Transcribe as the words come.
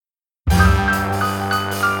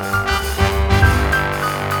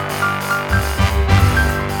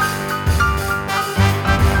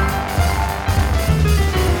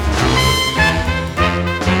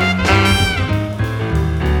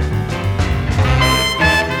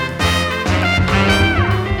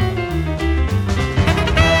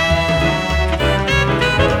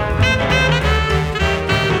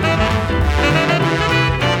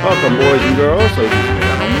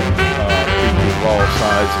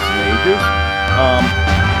and ages.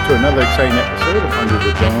 To another exciting episode of Under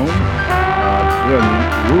the Dome. We're in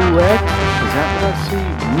Roulette. Is that what I see?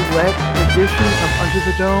 Roulette edition of Under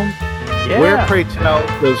the Dome? Yeah. Where, pray tell,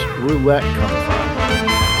 does Roulette come from?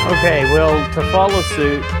 Okay, well, to follow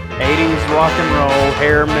suit, 80s rock and roll,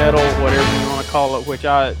 hair metal, whatever you want to call it, which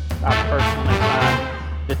I personally find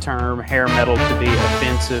the term hair metal to be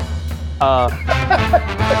offensive.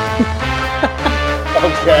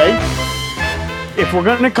 Okay. If we're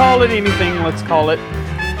going to call it anything, let's call it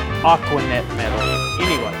Aquanet metal.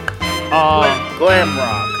 Anyway. Glam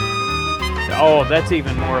rock. Oh, that's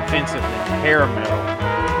even more offensive than hair metal.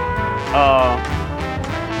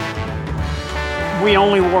 We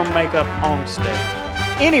only wore makeup on stage.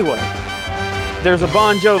 Anyway, there's a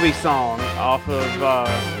Bon Jovi song off of,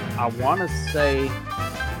 I want to say,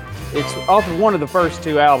 it's off of one of the first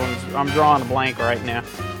two albums. I'm drawing a blank right now.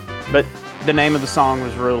 But the name of the song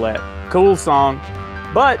was Roulette. Cool song.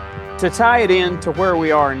 But to tie it in to where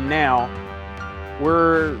we are now,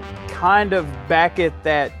 we're kind of back at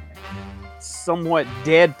that somewhat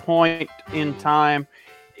dead point in time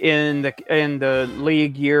in the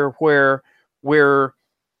league year where we're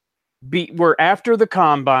after the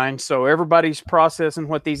combine, so everybody's processing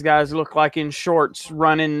what these guys look like in shorts,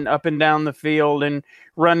 running up and down the field and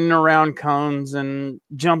running around cones and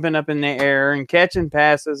jumping up in the air and catching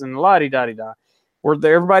passes and la-di-da-di-da.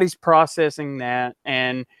 Everybody's processing that,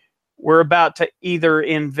 and we're about to either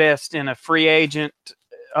invest in a free agent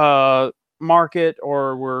market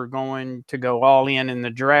or we're going to go all in the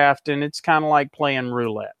draft, and it's kind of like playing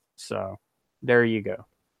roulette. So there you go.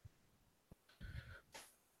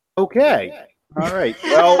 Okay. All right.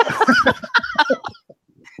 Well,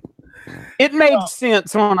 it made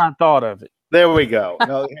sense when I thought of it. There we go.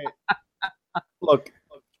 No, hey, look,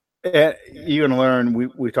 you're going to learn.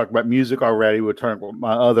 We talked about music already. We're talking about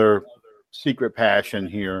my other secret passion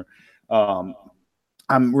here.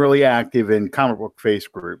 I'm really active in comic book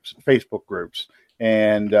Facebook groups,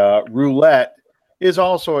 and Roulette is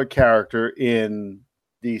also a character in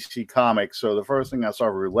DC Comics. So the first thing I saw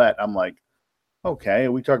Roulette, I'm like, okay,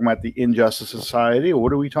 are we talking about the Injustice Society, or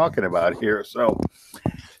what are we talking about here? So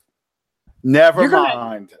never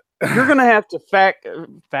mind. You're gonna have to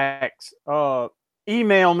facts.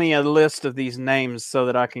 Email me a list of these names so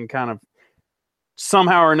that I can kind of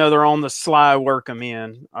somehow or another on the sly work them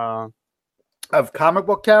in. Of comic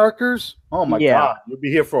book characters? Oh my God, you'll be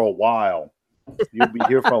here for a while. You'll be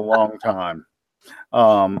here for a long time.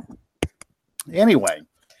 Anyway,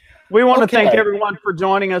 we want to thank everyone for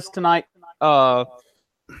joining us tonight on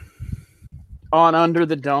Under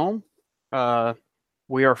the Dome.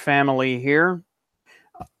 We are family here.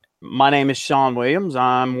 My name is Sean Williams.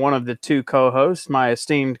 I'm one of the two co-hosts, my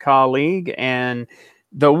esteemed colleague, and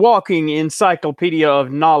the walking encyclopedia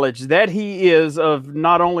of knowledge that he is of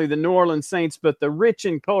not only the New Orleans Saints, but the rich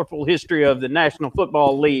and colorful history of the National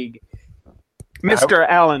Football League, Mr.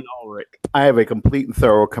 Alan Ulrich. I have a complete and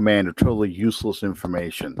thorough command of totally useless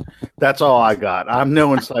information. That's all I got. I'm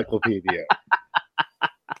no encyclopedia.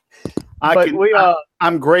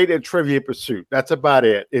 I'm great at Trivia Pursuit. That's about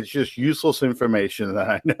it. It's just useless information that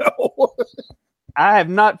I know. I have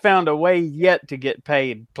not found a way yet to get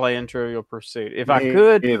paid playing Trivial Pursuit. If I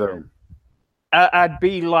could, either. I'd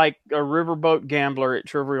be like a riverboat gambler at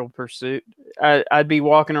Trivial Pursuit. I'd be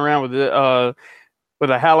walking around with a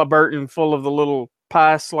Halliburton full of the little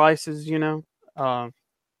pie slices, you know.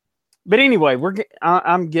 But anyway,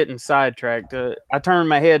 I'm getting sidetracked. I turn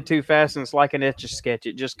my head too fast, and it's like an Etch-a-Sketch.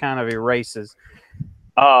 It just kind of erases.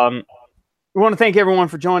 We want to thank everyone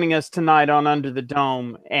for joining us tonight on Under the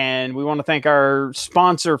Dome, and we want to thank our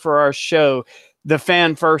sponsor for our show, the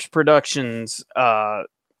Fan First Productions,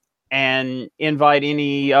 and invite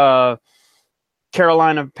any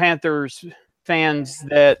Carolina Panthers fans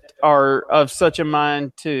that are of such a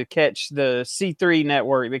mind to catch the C3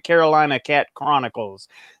 network, the Carolina Cat Chronicles,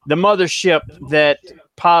 the mothership that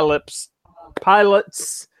pilots.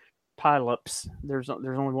 There's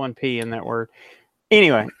only one P in that word.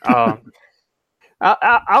 Anyway,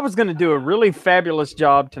 I was going to do a really fabulous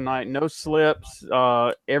job tonight. No slips,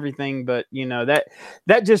 everything, but you know that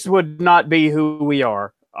just would not be who we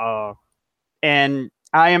are. And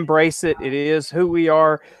I embrace it. It is who we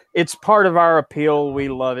are. It's part of our appeal. We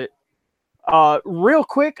love it. Real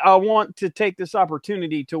quick, I want to take this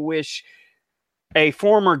opportunity to wish a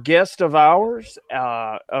former guest of ours,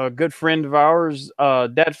 a good friend of ours,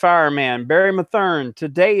 that fireman, Barry Mathern.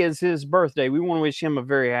 Today is his birthday. We want to wish him a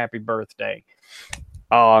very happy birthday.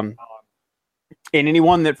 And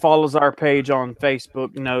anyone that follows our page on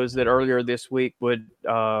Facebook knows that earlier this week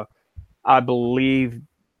I believe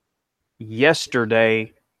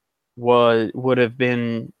yesterday would have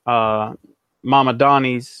been Mama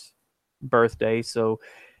Donnie's birthday. So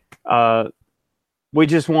we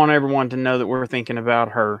just want everyone to know that we're thinking about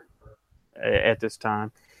her at this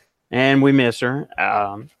time, and we miss her.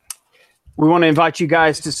 We want to invite you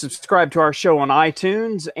guys to subscribe to our show on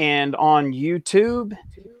iTunes and on YouTube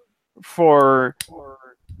for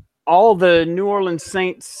all the New Orleans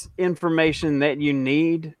Saints information that you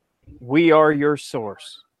need. We are your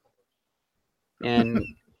source. And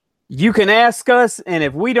you can ask us, and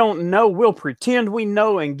if we don't know, we'll pretend we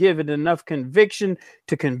know and give it enough conviction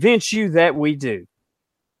to convince you that we do.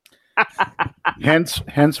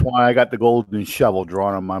 Hence why I got the golden shovel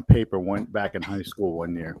drawn on my paper back in high school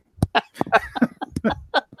one year.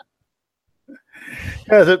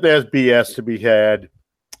 As if there's BS to be had,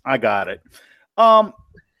 I got it.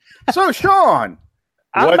 So Sean,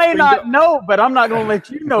 I may not know, but I'm not going to let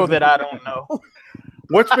you know that I don't know.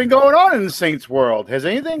 What's been going on in the Saints world? Has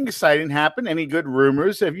anything exciting happened? Any good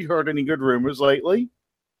rumors? Have you heard any good rumors lately?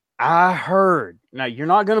 I heard. Now, you're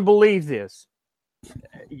not going to believe this.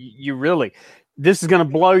 This is going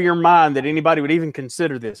to blow your mind that anybody would even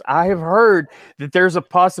consider this. I have heard that there's a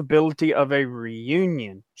possibility of a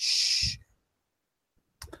reunion. Shh.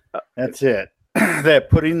 That's it. They're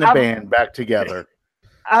putting the band back together.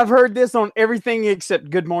 I've heard this on everything except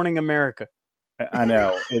Good Morning America. I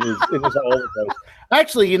know. It is all the place.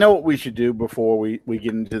 Actually, you know what we should do before we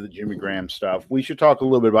get into the Jimmy Graham stuff? We should talk a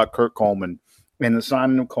little bit about Kurt Coleman and the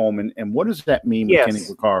signing of Coleman, and what does that mean with Kenny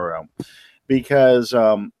Vaccaro? Because,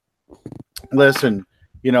 listen,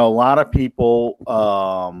 a lot of people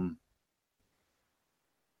were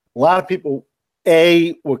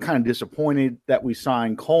kind of disappointed that we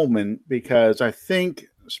signed Coleman, because I think,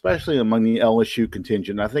 especially among the LSU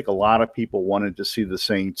contingent, I think a lot of people wanted to see the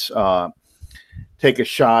Saints take a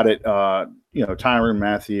shot at, Tyrann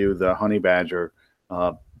Mathieu, the Honey Badger,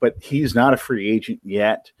 but he's not a free agent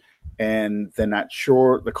yet, and they're not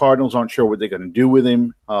sure. The Cardinals aren't sure what they're going to do with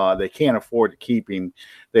him. They can't afford to keep him.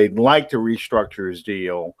 They'd like to restructure his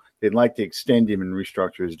deal. They'd like to extend him and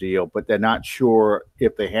restructure his deal, but they're not sure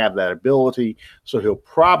if they have that ability, so he'll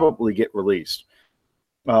probably get released.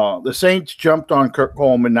 The Saints jumped on Kurt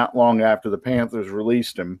Coleman not long after the Panthers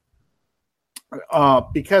released him,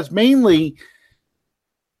 because mainly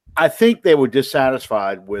I think they were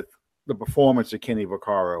dissatisfied with the performance of Kenny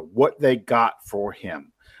Vaccaro, what they got for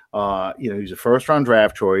him. He's a first-round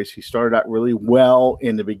draft choice. He started out really well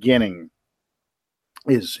in the beginning.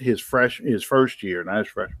 His first year, not his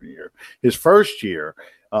freshman year, his first year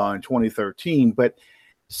in 2013. But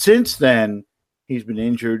since then, he's been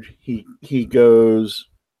injured. He's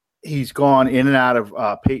gone in and out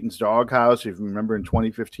of Peyton's doghouse. If you remember, in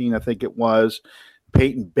 2015, I think it was,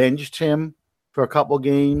 Peyton benched him for a couple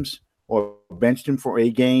games, or benched him for a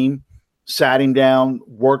game, sat him down,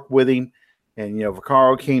 worked with him. And,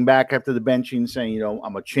 Vaccaro came back after the benching saying,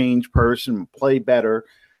 I'm a changed person, play better.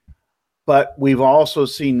 But we've also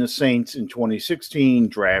seen the Saints in 2016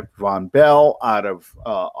 draft Von Bell out of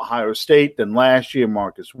Ohio State. Then last year,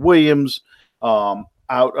 Marcus Williams out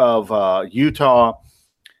of Utah.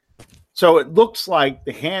 So it looks like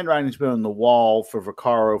the handwriting's been on the wall for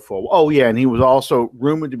Vaccaro and he was also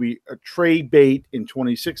rumored to be a trade bait in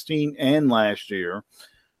 2016 and last year.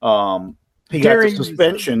 He got the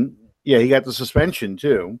suspension. Yeah, he got the suspension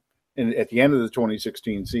too at the end of the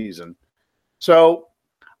 2016 season. So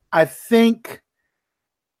I think,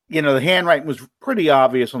 the handwriting was pretty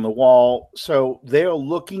obvious on the wall. So they're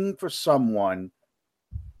looking for someone,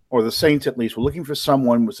 or the Saints at least were looking for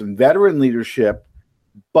someone with some veteran leadership,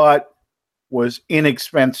 but was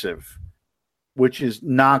inexpensive, which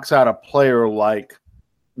knocks out a player like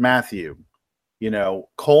Mathieu.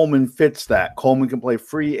 Coleman fits that. Coleman can play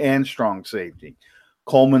free and strong safety.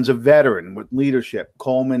 Coleman's a veteran with leadership.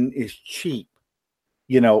 Coleman is cheap,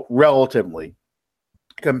 relatively,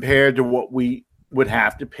 compared to what we would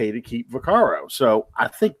have to pay to keep Vaccaro. So I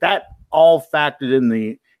think that all factored in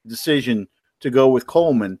the decision to go with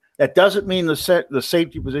Coleman. That doesn't mean the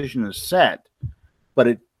safety position is set, but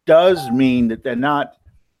it does mean that they're not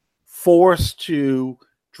forced to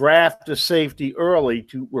draft a safety early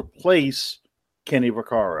to replace Kenny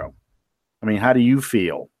Vaccaro. I mean, how do you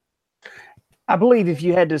feel? I believe if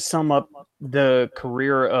you had to sum up the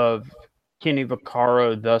career of Kenny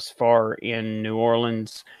Vaccaro thus far in New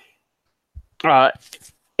Orleans,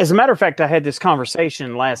 as a matter of fact, I had this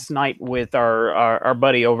conversation last night with our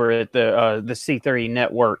buddy over at the C30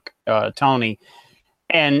 network, Tony,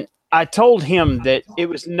 and I told him that it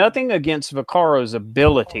was nothing against Vaccaro's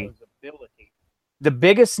ability. The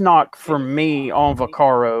biggest knock for me on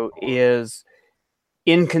Vaccaro is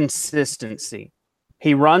inconsistency.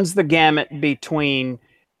 He runs the gamut between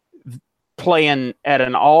playing at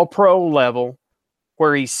an all-pro level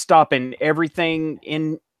where he's stopping everything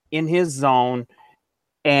in his zone,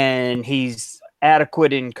 and he's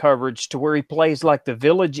adequate in coverage to where he plays like the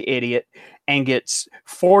village idiot and gets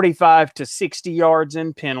 45 to 60 yards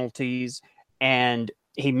in penalties, and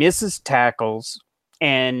he misses tackles,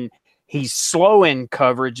 and he's slow in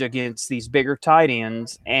coverage against these bigger tight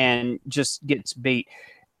ends and just gets beat.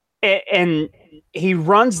 And he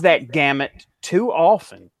runs that gamut too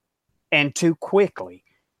often and too quickly.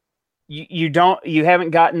 You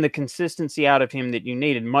haven't gotten the consistency out of him that you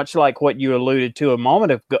needed, much like what you alluded to a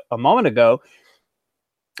moment ago.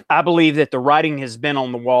 I believe that the writing has been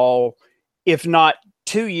on the wall, if not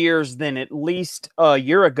 2 years, then at least a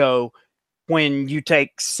year ago, when you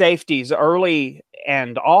take safeties early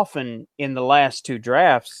and often in the last 2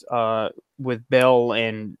 drafts with Bell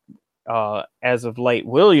and as of late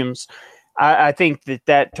Williams. I think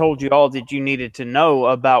that told you all that you needed to know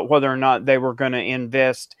about whether or not they were going to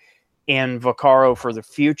invest in Vaccaro for the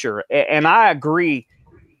future. And I agree.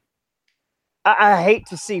 I hate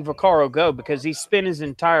to see Vaccaro go because he spent his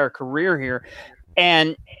entire career here,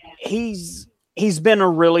 and he's been a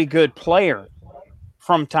really good player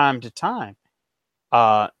from time to time.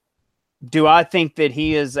 Do I think that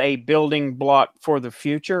he is a building block for the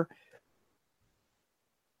future?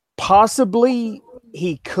 Possibly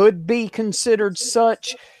he could be considered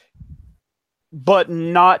such, but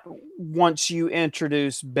not once you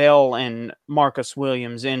introduce Bell and Marcus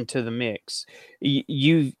Williams into the mix.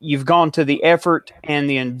 You've gone to the effort and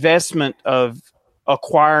the investment of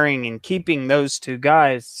acquiring and keeping those 2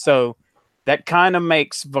 guys, so that kind of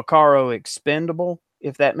makes Vaccaro expendable,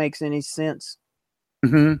 if that makes any sense.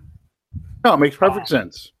 Mm-hmm. No, it makes perfect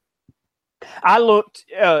sense. I looked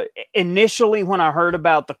initially when I heard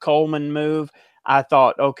about the Coleman move, I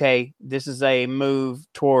thought, okay, this is a move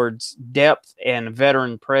towards depth and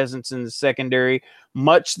veteran presence in the secondary,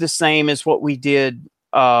 much the same as what we did,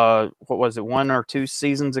 what was it, 1 or 2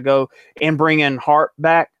 seasons ago, in bringing Hart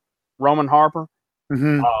back, Roman Harper.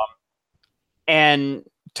 Mm-hmm. And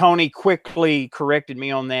Tony quickly corrected me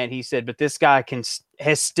on that. He said, but this guy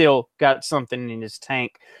has still got something in his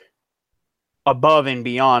tank above and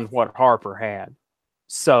beyond what Harper had.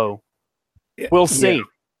 So we'll see. Yeah.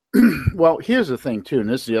 Well, here's the thing, too, and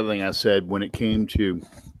this is the other thing I said when it came to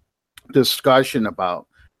discussion about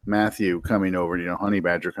Matthew coming over, Honey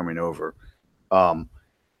Badger coming over.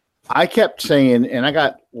 I kept saying, and I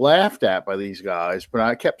got laughed at by these guys, but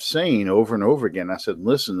I kept saying over and over again, I said,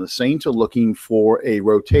 listen, the Saints are looking for a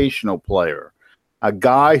rotational player, a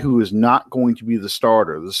guy who is not going to be the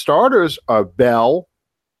starter. The starters are Bell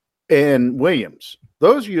and Williams.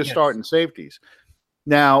 Those are your starting safeties.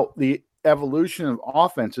 Now, the evolution of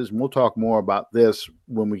offenses, and we'll talk more about this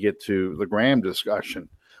when we get to the Graham discussion,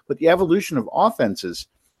 but the evolution of offenses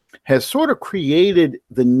has sort of created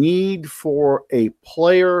the need for a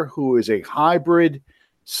player who is a hybrid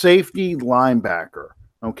safety linebacker,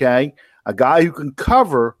 okay? A guy who can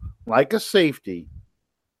cover like a safety,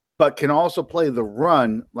 but can also play the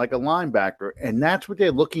run like a linebacker, and that's what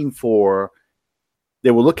they're looking for.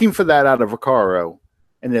 They were looking for that out of Vaccaro,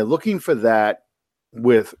 and they're looking for that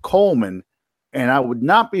with Coleman, and I would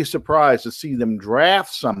not be surprised to see them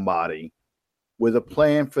draft somebody with a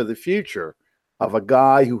plan for the future of a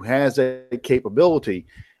guy who has a capability,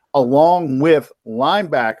 along with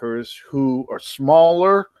linebackers who are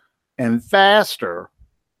smaller and faster,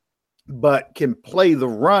 but can play the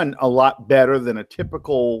run a lot better than a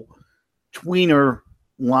typical tweener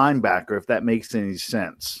linebacker, if that makes any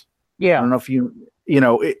sense. Yeah. I don't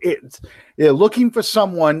know if they're looking for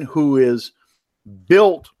someone who is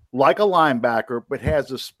built like a linebacker, but has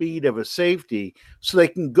the speed of a safety, so they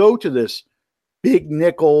can go to this big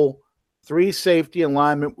nickel 3 safety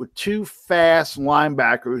alignment with 2 fast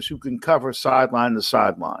linebackers who can cover sideline to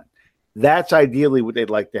sideline. That's ideally what they'd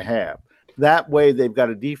like to have. That way they've got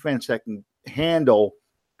a defense that can handle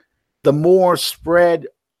the more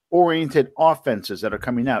spread-oriented offenses that are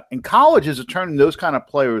coming out. And colleges are turning those kind of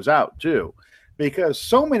players out too, because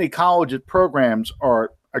so many college programs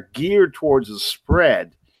are geared towards the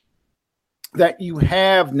spread that you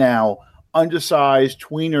have now undersized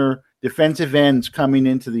tweener defensive ends coming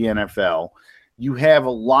into the NFL. You have a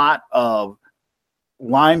lot of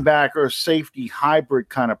linebacker, safety, hybrid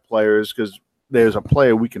kind of players, because there's a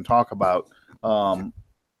player we can talk about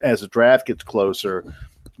as the draft gets closer.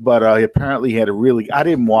 But apparently he had I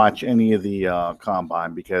didn't watch any of the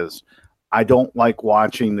combine because I don't like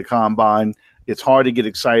watching the combine. It's hard to get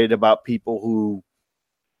excited about people who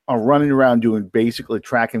are running around doing basically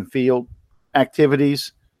track and field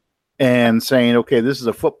activities and saying, okay, this is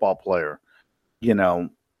a football player,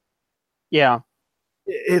 Yeah.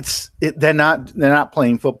 they're not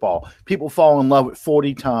playing football. People fall in love with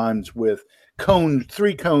 40 times with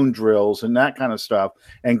three cone drills and that kind of stuff,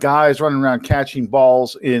 and guys running around catching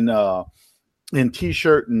balls in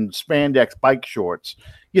t-shirt and spandex bike shorts.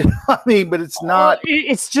 You know what I mean? But it's not.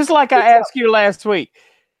 It's just like I asked you last week.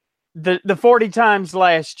 The 40 times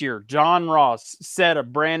last year, John Ross set a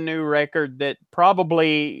brand new record that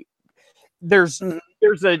probably there's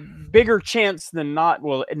a bigger chance than not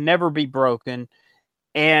will never be broken.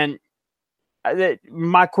 And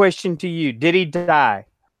my question to you, did he die?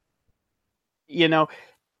 You know,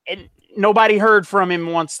 and nobody heard from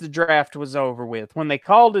him once the draft was over with. When they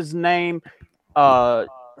called his name,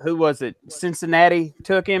 who was it? Cincinnati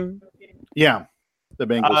took him? Yeah, the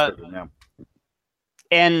Bengals took him, yeah.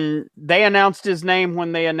 And they announced his name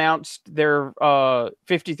when they announced their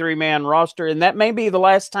 53-man roster, and that may be the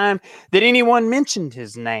last time that anyone mentioned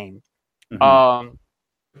his name. Mm-hmm.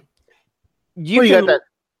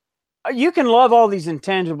 You can love all these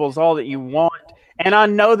intangibles all that you want, and I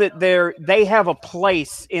know that they have a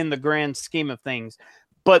place in the grand scheme of things,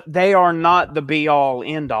 but they are not the be-all,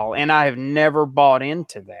 end-all, and I have never bought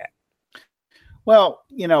into that. Well,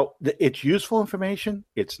 it's useful information.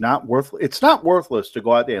 It's not worthless to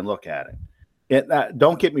go out there and look at it.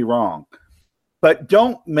 Don't get me wrong, but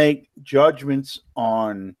don't make judgments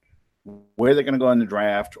on where they're going to go in the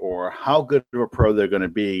draft or how good of a pro they're going to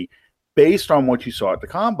be based on what you saw at the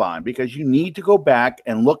combine, because you need to go back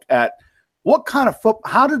and look at what kind of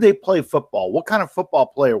how did they play football? What kind of football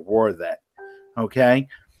player were they? Okay.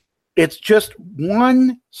 It's just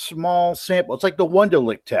one small sample. It's like the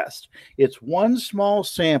Wonderlic test. It's one small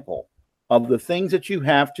sample of the things that you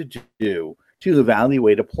have to do to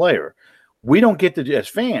evaluate a player. We don't get to, as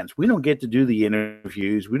fans, we don't get to do the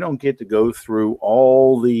interviews. We don't get to go through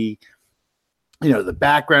all the, the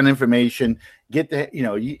background information.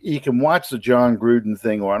 You can watch the John Gruden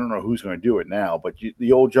thing, or I don't know who's going to do it now, but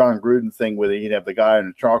the old John Gruden thing where you'd have the guy on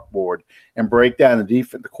the chalkboard and break down the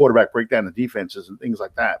defense, the quarterback break down the defenses and things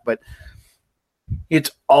like that. But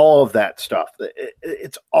it's all of that stuff.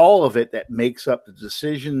 It's all of it that makes up the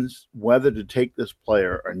decisions whether to take this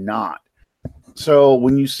player or not. So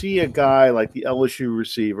when you see a guy like the LSU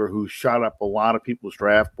receiver who shot up a lot of people's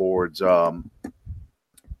draft boards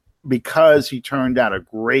because he turned out a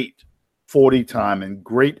great 40 time and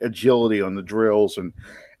great agility on the drills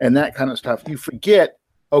and that kind of stuff, you forget,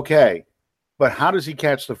 okay, but how does he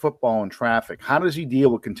catch the football in traffic? How does he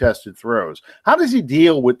deal with contested throws? How does he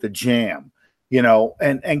deal with the jam?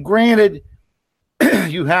 And granted,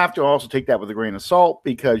 you have to also take that with a grain of salt,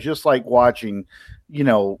 because just like watching,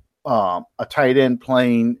 a tight end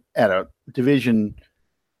playing at a division,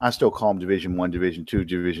 I still call them Division I, Division II,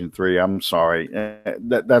 Division III. I'm sorry.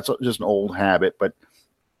 That's just an old habit, but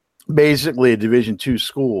basically a Division II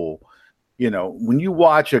school, when you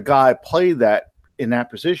watch a guy play that in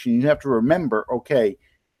that position, you have to remember, okay,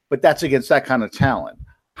 but that's against that kind of talent.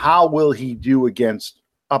 How will he do against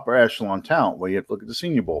upper echelon talent? Well, you have to look at the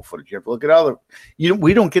Senior Bowl footage. You have to look at other,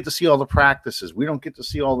 we don't get to see all the practices. We don't get to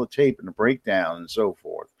see all the tape and the breakdown and so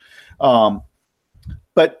forth.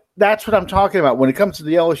 But that's what I'm talking about. When it comes to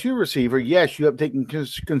the LSU receiver, yes, you have taken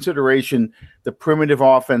consideration the primitive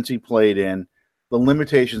offense he played in, the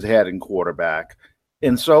limitations he had in quarterback,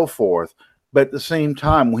 and so forth. But at the same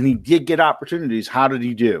time, when he did get opportunities, how did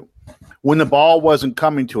he do? When the ball wasn't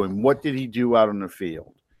coming to him, what did he do out on the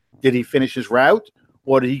field? Did he finish his route,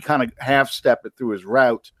 or did he kind of half-step it through his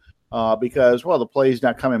route because, the play's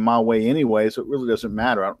not coming my way anyway, so it really doesn't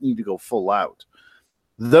matter. I don't need to go full out.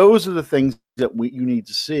 Those are the things that you need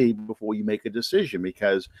to see before you make a decision,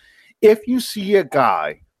 because if you see a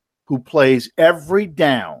guy who plays every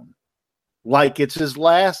down like it's his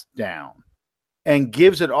last down and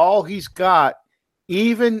gives it all he's got,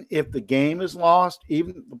 even if the game is lost,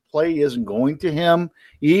 even if the play isn't going to him,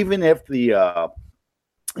 even if the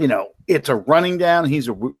it's a running down, he's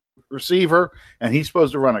a receiver and he's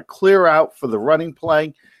supposed to run a clear out for the running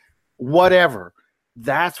play, whatever,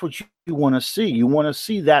 that's what you want to see. You want to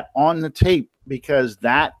see that on the tape, because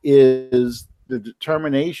that is the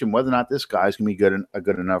determination whether or not this guy's going to be a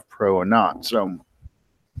good enough pro or not. So,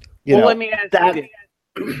 let me ask you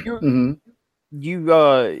this.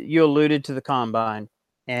 You alluded to the combine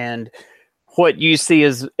and what you see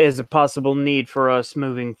as a possible need for us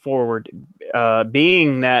moving forward,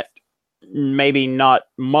 being that maybe not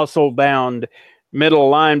muscle-bound middle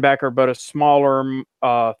linebacker, but a smaller,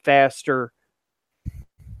 faster,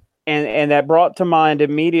 and that brought to mind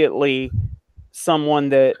immediately someone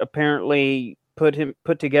that apparently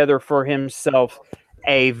put together for himself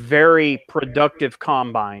a very productive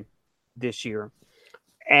combine this year.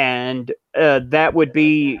 and that would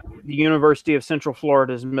be the University of Central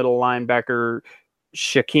Florida's middle linebacker,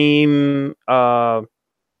 Shaquem.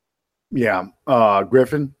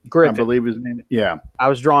 Griffin. I believe his name. Yeah, I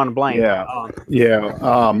was drawing a blank.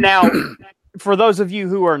 Now, for those of you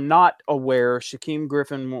who are not aware, Shaquem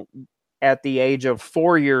Griffin, at the age of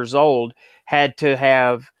 4 years old, had to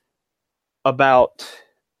have about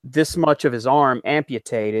this much of his arm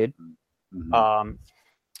amputated.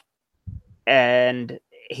 And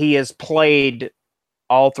he has played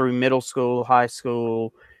all through middle school, high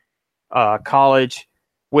school, college,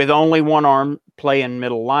 with only one arm, playing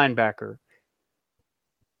middle linebacker.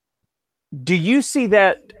 Do you see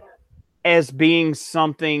that as being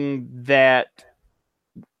something that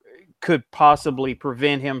could possibly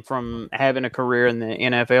prevent him from having a career in the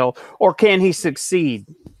NFL, or can he succeed?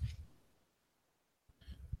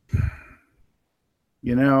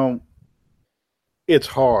 You know, it's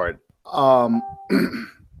hard.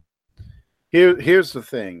 Here's the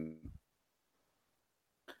thing.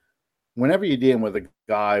 Whenever you're dealing with a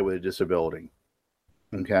guy with a disability,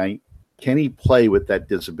 okay, can he play with that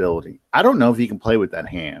disability? I don't know if he can play with that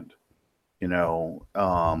hand. You know,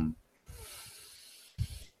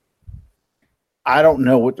 I don't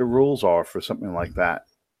know what the rules are for something like that.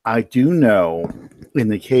 I do know in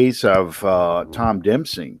the case of Tom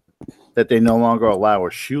Dempsey that they no longer allow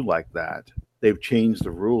a shoe like that. They've changed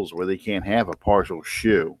the rules where they can't have a partial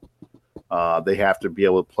shoe. They have to be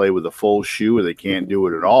able to play with a full shoe, or they can't do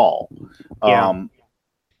it at all. Yeah.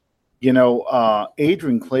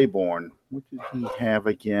 Adrian Claiborne, what did he have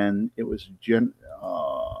again? It was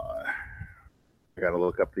I got to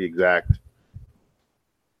look up the exact.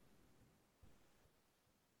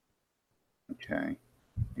 Okay.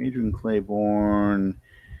 Adrian Claiborne,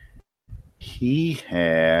 he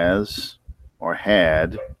has or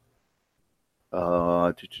had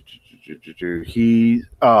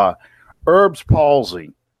Erb's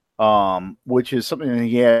palsy, which is something that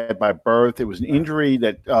he had by birth. It was an injury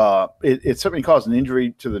that it's something caused an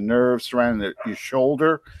injury to the nerves surrounding his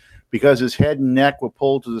shoulder, because his head and neck were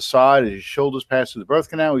pulled to the side as his shoulders passed through the birth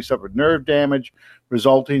canal. He suffered nerve damage,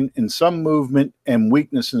 resulting in some movement and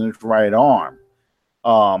weakness in his right arm.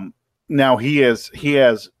 Now he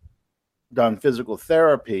has done physical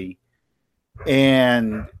therapy,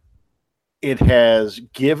 and it has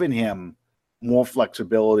given him more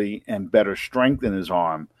flexibility and better strength in his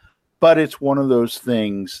arm. But it's one of those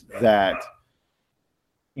things that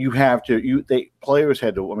players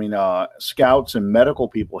had to, scouts and medical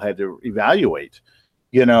people had to evaluate,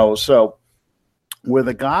 so with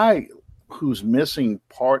a guy who's missing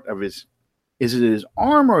part of is it his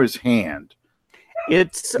arm or his hand?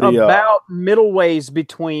 It's about middle ways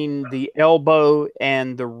between the elbow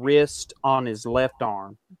and the wrist on his left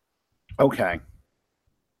arm. Okay.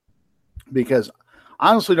 Because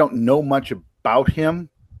I honestly don't know much about him.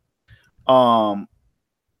 I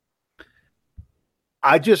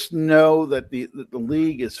just know that the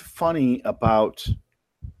league is funny about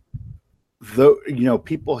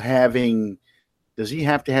people having. Does he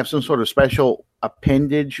have to have some sort of special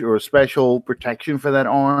appendage or a special protection for that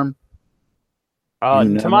arm?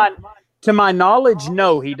 To my knowledge,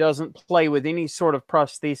 no, he doesn't play with any sort of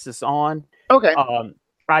prosthesis on. Okay.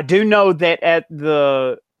 I do know that at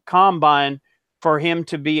the combine, for him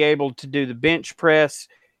to be able to do the bench press,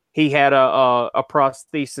 he had a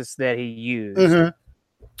prosthesis that he used. Mm-hmm.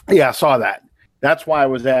 Yeah, I saw that. That's why I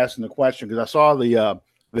was asking the question, because I saw the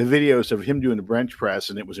videos of him doing the bench press,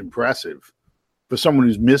 and it was impressive for someone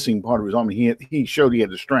who's missing part of his arm. He showed he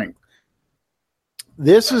had the strength.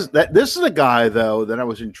 This is a guy, though, that I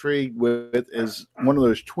was intrigued with, is one of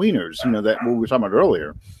those tweeners, that we were talking about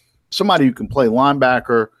earlier. Somebody who can play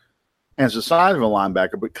linebacker and is the size of a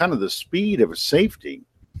linebacker, but kind of the speed of a safety.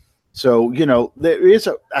 So,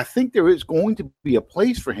 I think there is going to be a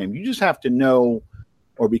place for him. You just have to know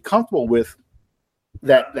or be comfortable with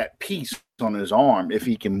that piece on his arm if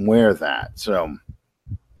he can wear that. So,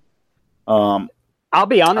 I'll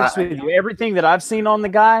be honest with you. Everything that I've seen on the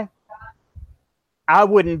guy, I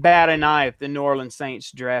wouldn't bat an eye if the New Orleans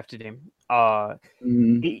Saints drafted him.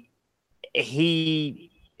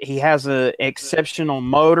 He has an exceptional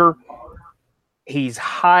motor. He's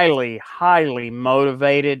highly, highly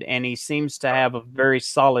motivated, and he seems to have a very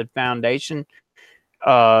solid foundation,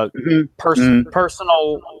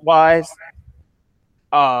 personal wise.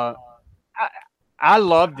 I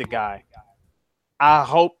love the guy. I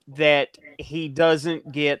hope that he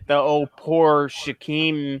doesn't get the old poor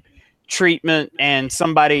Shaquem treatment and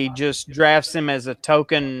somebody just drafts him as a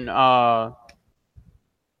token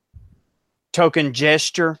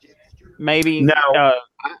gesture. Maybe. No,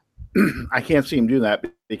 I can't see him do that,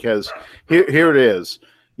 because here it is.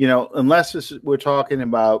 unless we're talking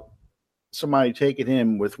about somebody taking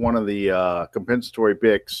him with one of the compensatory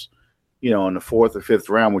picks, in the 4th or 5th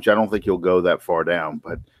round, which I don't think he'll go that far down.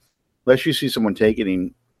 But unless you see someone taking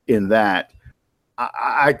him in that,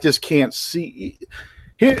 I just can't see.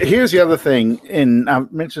 Here's the other thing, and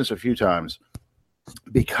I've mentioned this a few times.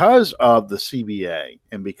 Because of the CBA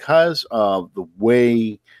and because of the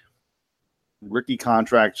way rookie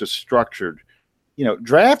contracts are structured,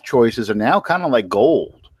 draft choices are now kind of like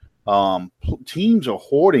gold. Teams are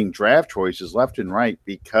hoarding draft choices left and right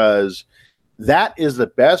because that is the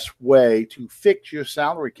best way to fix your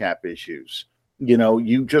salary cap issues.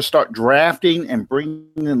 You just start drafting and bringing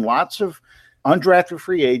in lots of undrafted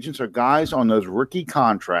free agents or guys on those rookie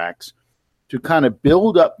contracts to kind of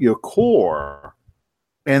build up your core,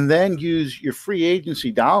 and then use your free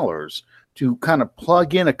agency dollars to kind of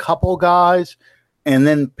plug in a couple guys and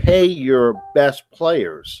then pay your best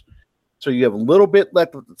players. So you have a little bit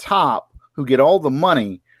left at the top who get all the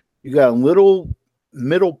money. You got a little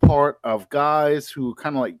middle part of guys who are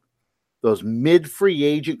kind of like those mid-free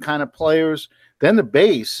agent kind of players. Then the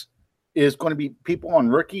base is going to be people on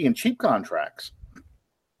rookie and cheap contracts.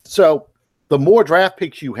 So the more draft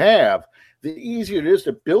picks you have, the easier it is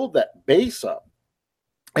to build that base up.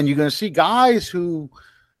 And you're going to see guys who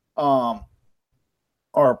are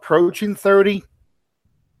approaching 30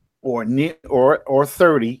 or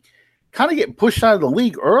 30 kind of get pushed out of the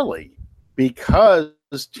league early because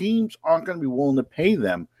teams aren't going to be willing to pay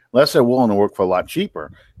them unless they're willing to work for a lot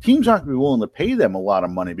cheaper. Teams aren't going to be willing to pay them a lot of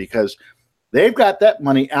money because they've got that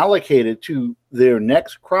money allocated to their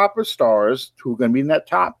next crop of stars who are going to be in that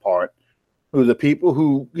top part, who are the people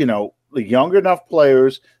who, the younger enough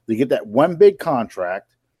players, they get that one big contract.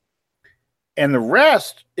 And the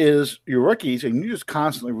rest is your rookies, and you're just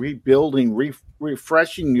constantly rebuilding,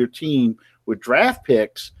 refreshing your team with draft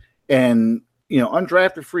picks and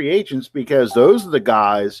undrafted free agents, because those are the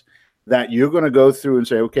guys that you're going to go through and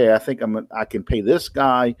say, okay, I think I can pay this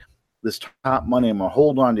guy this top money. I'm going to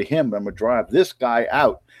hold on to him, but I'm going to drive this guy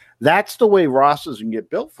out. That's the way rosters can get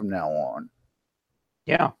built from now on.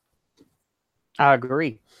 Yeah, I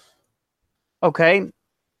agree. Okay,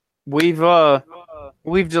 we've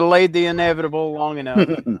delayed the inevitable long enough.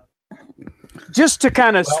 Just to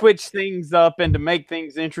kind of switch things up and to make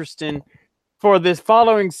things interesting, for this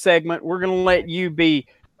following segment, we're going to let you be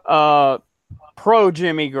pro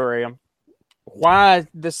Jimmy Graham, why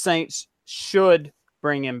the Saints should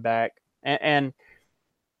bring him back, and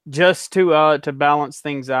just to balance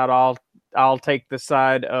things out, I'll take the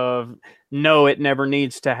side of no, it never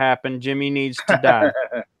needs to happen. Jimmy needs to die.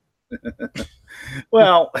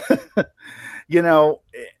 Well,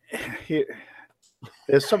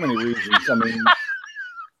 there's so many reasons. I mean,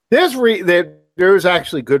 there's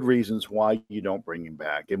actually good reasons why you don't bring him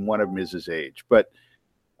back, and one of them is his age. But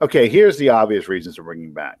okay, here's the obvious reasons to bring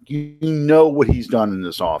him back. You know what he's done in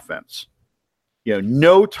this offense.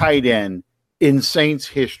 No tight end in Saints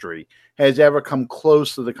history has ever come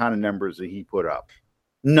close to the kind of numbers that he put up.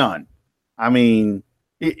 None. I mean,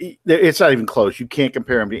 it's not even close. You can't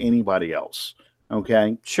compare him to anybody else.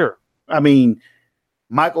 Okay? Sure. I mean,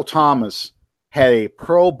 Michael Thomas had a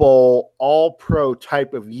Pro Bowl, all-pro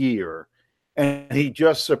type of year, and he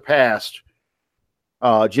just surpassed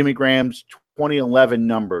Jimmy Graham's 2011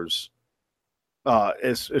 numbers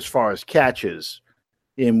as far as catches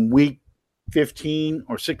in week 15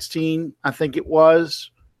 or 16, I think it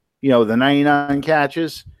was, the 99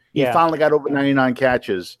 catches. He finally got over 99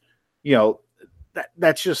 catches.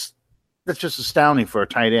 That's just astounding for a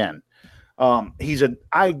tight end. He's an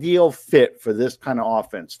ideal fit for this kind of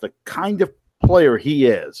offense, the kind of player he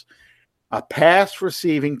is. A pass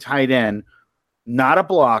receiving tight end, not a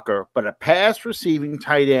blocker, but a pass receiving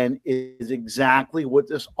tight end is exactly what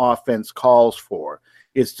this offense calls for.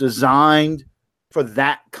 It's designed for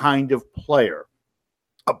that kind of player.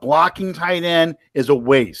 A blocking tight end is a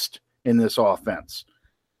waste in this offense.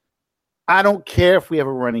 I don't care if we have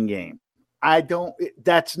a running game.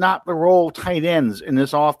 That's not the role of tight ends in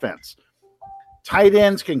this offense. Tight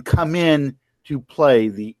ends can come in to play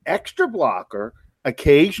the extra blocker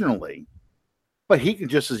occasionally, but he can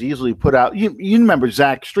just as easily put out. You remember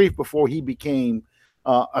Zach Strief before he became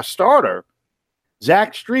a starter.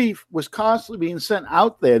 Zach Strief was constantly being sent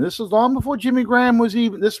out there. This was long before Jimmy Graham was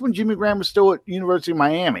even. This is when Jimmy Graham was still at University of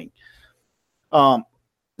Miami.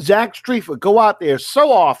 Zach Strief would go out there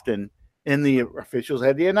so often, and the officials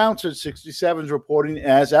had the announcers, 67s reporting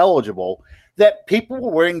as eligible, that people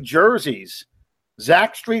were wearing jerseys,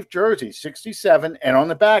 Zach Strief jerseys, 67, and on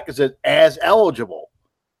the back is it as eligible,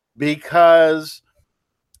 because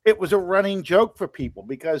it was a running joke for people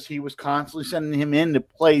because he was constantly sending him in to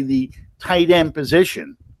play the tight end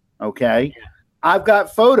position. Okay. I've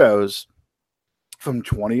got photos from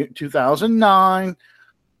 2009,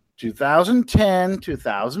 2010,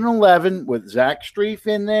 2011 with Zach Strief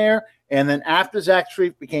in there. And then after Zach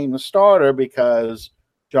Strief became the starter because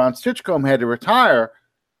John Stitchcomb had to retire,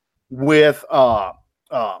 with other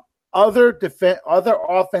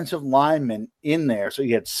offensive linemen in there. So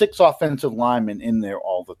you had 6 offensive linemen in there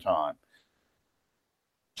all the time.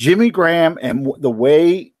 Jimmy Graham, and the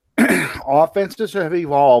way offenses have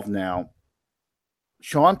evolved now,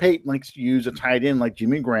 Sean Payton likes to use a tight end like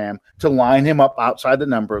Jimmy Graham to line him up outside the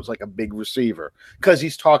numbers like a big receiver because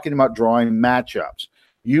he's talking about drawing matchups.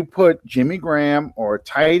 You put Jimmy Graham or a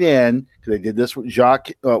tight end, because they did this with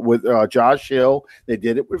Josh Hill. They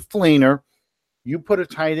did it with Fleener. You put a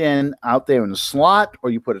tight end out there in the slot,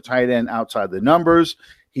 or you put a tight end outside the numbers.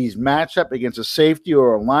 He's matched up against a safety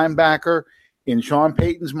or a linebacker. In Sean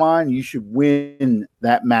Payton's mind, you should win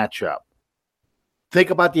that matchup.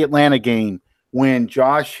 Think about the Atlanta game when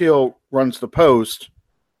Josh Hill runs the post.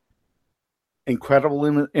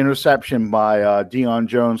 Incredible interception by Deion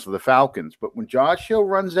Jones for the Falcons. But when Josh Hill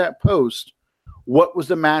runs that post, what was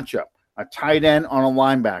the matchup? A tight end on a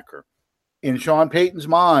linebacker. In Sean Payton's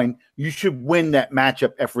mind, you should win that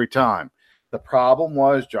matchup every time. The problem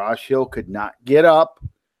was Josh Hill could not get up,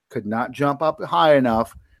 could not jump up high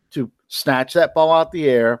enough to snatch that ball out the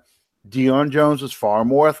air. Deion Jones was far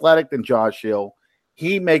more athletic than Josh Hill.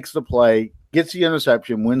 He makes the play, gets the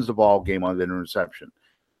interception, wins the ball game on the interception.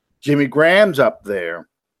 Jimmy Graham's up there.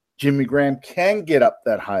 Jimmy Graham can get up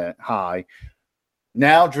that high.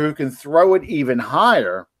 Now Drew can throw it even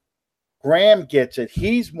higher. Graham gets it.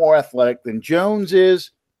 He's more athletic than Jones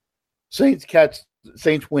is. Saints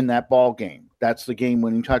win that ball game. That's the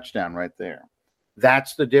game-winning touchdown right there.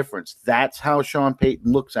 That's the difference. That's how Sean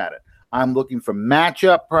Payton looks at it. I'm looking for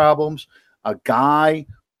matchup problems, a guy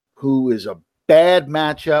who is a bad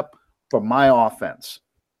matchup for my offense.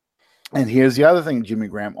 And here's the other thing Jimmy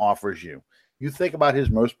Graham offers you. You think about his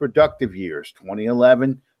most productive years,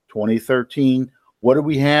 2011, 2013. What do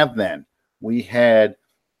we have then? We had,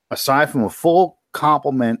 aside from a full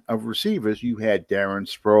complement of receivers, you had Darren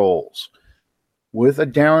Sproles. With a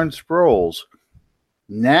Darren Sproles,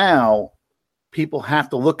 now people have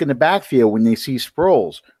to look in the backfield when they see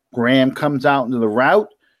Sproles. Graham comes out into the route.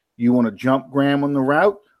 You want to jump Graham on the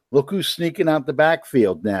route? Look who's sneaking out the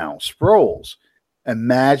backfield now. Sproles.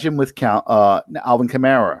 Imagine with Alvin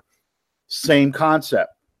Kamara. Same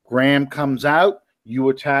concept. Graham comes out. You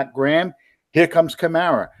attack Graham. Here comes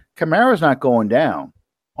Kamara. Kamara's not going down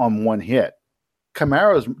on one hit.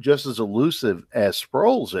 Kamara's just as elusive as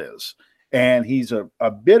Sproles is. And he's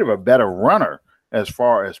a bit of a better runner as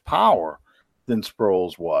far as power than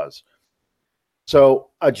Sproles was.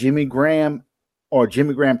 So a Jimmy Graham or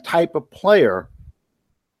Jimmy Graham type of player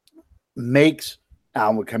makes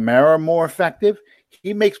Alvin Kamara more effective.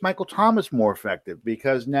 He makes Michael Thomas more effective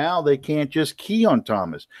because now they can't just key on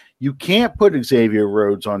Thomas. You can't put Xavier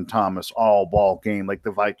Rhodes on Thomas all ball game like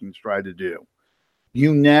the Vikings tried to do.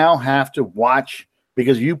 You now have to watch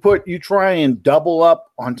because you try and double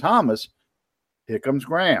up on Thomas. Here comes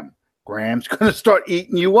Graham. Graham's going to start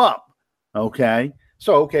eating you up. Okay.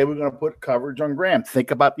 So, we're going to put coverage on Graham.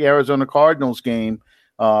 Think about the Arizona Cardinals game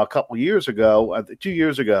a couple years ago, 2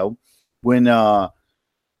 years ago, when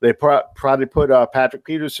they probably put Patrick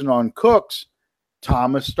Peterson on Cooks.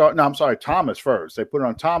 Thomas first. They put it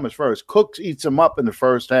on Thomas first. Cooks eats him up in the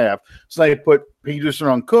first half. So they put Peterson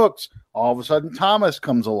on Cooks. All of a sudden, Thomas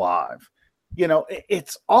comes alive. You know,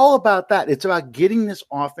 it's all about that. It's about getting this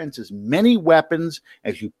offense as many weapons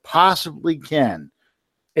as you possibly can.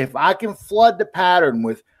 If I can flood the pattern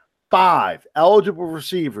with 5 eligible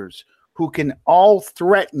receivers who can all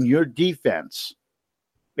threaten your defense,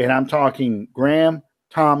 and I'm talking Graham,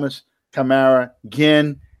 Thomas, Kamara,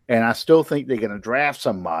 Ginn, and I still think they're going to draft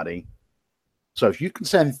somebody. So if you can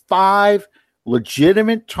send 5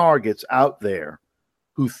 legitimate targets out there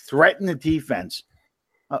who threaten the defense,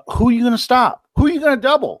 who are you going to stop? Who are you going to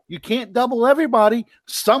double? You can't double everybody.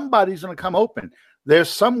 Somebody's going to come open.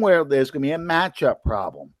 There's going to be a matchup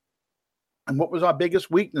problem. And what was our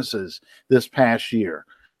biggest weaknesses this past year?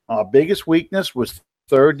 Our biggest weakness was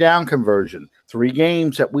third down conversion. 3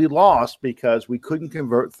 games that we lost because we couldn't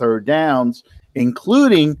convert third downs,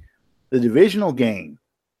 including the divisional game,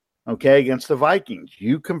 against the Vikings.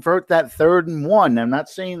 You convert that 3rd and 1. I'm not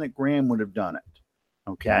saying that Graham would have done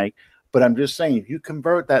it, but I'm just saying if you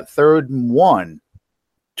convert that 3rd and 1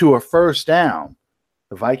 to a first down,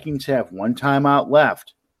 the Vikings have 1 timeout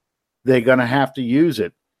left. They're going to have to use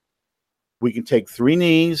it. We can take 3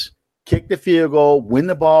 knees, kick the field goal, win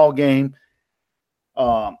the ball game.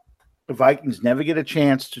 the Vikings never get a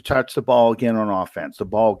chance to touch the ball again on offense. The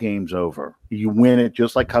ball game's over. You win it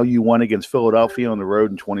just like how you won against Philadelphia on the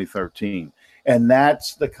road in 2013. And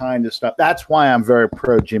that's the kind of stuff. That's why I'm very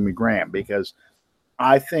pro Jimmy Graham, because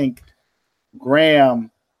I think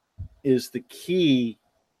Graham is the key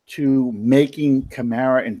to making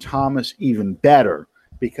Kamara and Thomas even better,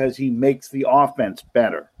 because he makes the offense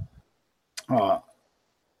better.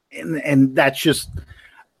 And that's just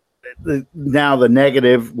now the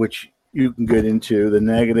negative, which you can get into. The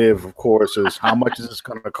negative, of course, is how much is this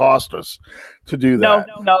going to cost us to do that?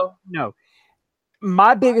 No.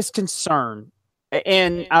 My biggest concern,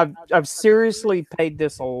 and I've seriously paid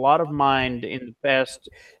this a lot of mind in the past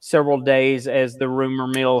several days as the rumor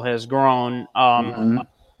mill has grown.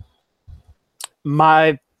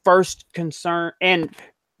 My first concern, and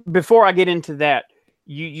before I get into that,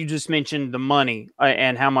 you just mentioned the money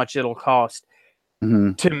and how much it'll cost.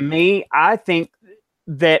 To me, I think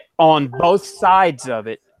that on both sides of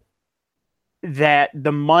it, that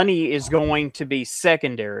the money is going to be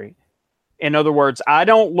secondary. In other words, I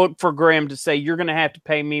don't look for Graham to say, you're going to have to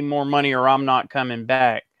pay me more money or I'm not coming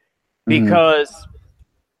back. Because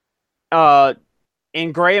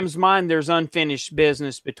in Graham's mind, there's unfinished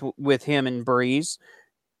business with him and Breeze,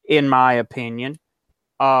 in my opinion.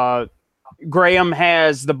 Graham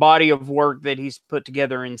has the body of work that he's put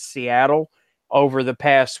together in Seattle over the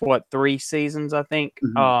past, 3 seasons, I think,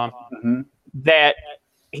 that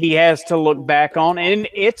he has to look back on. And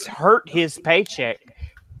it's hurt his paycheck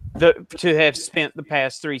to have spent the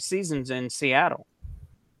past 3 seasons in Seattle.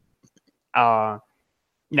 Now,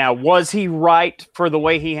 was he right for the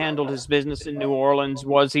way he handled his business in New Orleans?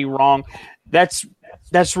 Was he wrong? That's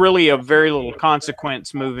really of very little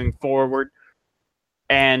consequence moving forward.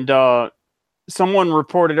 And someone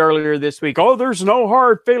reported earlier this week, there's no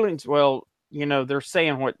hard feelings. Well, they're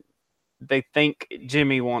saying what they think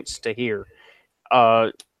Jimmy wants to hear.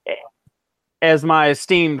 As my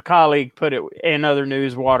esteemed colleague put it in other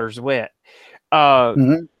news, water's wet.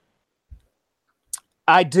 I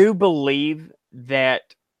do believe that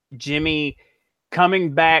Jimmy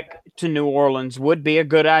coming back to New Orleans would be a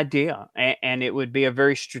good idea, and it would be a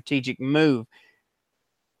very strategic move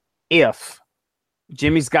if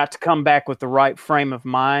Jimmy's got to come back with the right frame of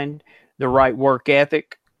mind, the right work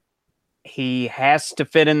ethic. He has to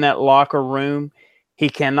fit in that locker room. He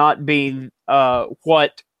cannot be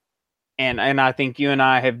and I think you and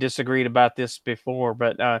I have disagreed about this before,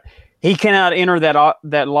 but he cannot enter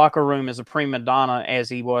that locker room as a prima donna as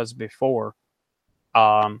he was before.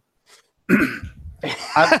 I'll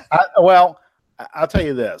tell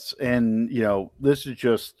you this, and this is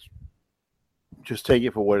just take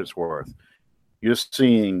it for what it's worth. You're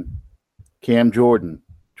seeing Cam Jordan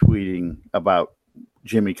tweeting about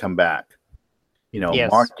Jimmy come back.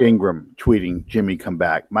 Yes. Mark Ingram tweeting Jimmy come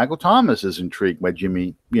back. Michael Thomas is intrigued by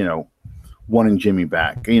Jimmy, wanting Jimmy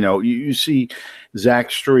back. You see Zach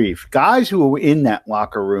Strief, guys who were in that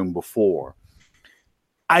locker room before.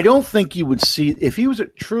 I don't think you would see, if he was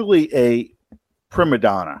truly a prima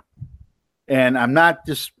donna, and I'm not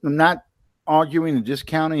arguing and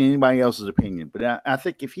discounting anybody else's opinion, but I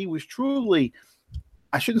think if he was truly,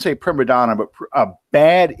 I shouldn't say prima donna, but a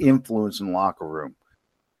bad influence in the locker room,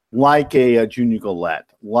 like a Junior Roulette,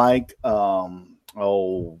 like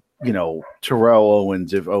Terrell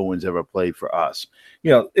Owens, if Owens ever played for us.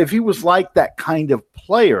 If he was like that kind of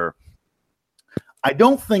player, I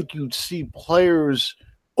don't think you'd see players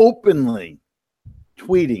openly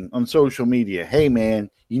tweeting on social media, hey, man,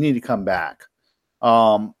 you need to come back.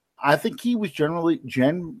 I think he was generally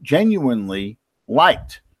genuinely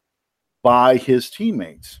liked by his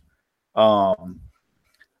teammates.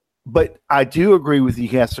 But I do agree with you.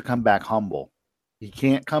 He has to come back humble. He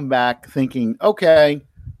can't come back thinking, okay,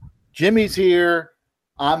 Jimmy's here.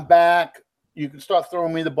 I'm back. You can start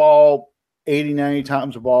throwing me the ball 80, 90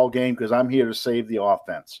 times a ball game because I'm here to save the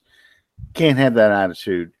offense. Can't have that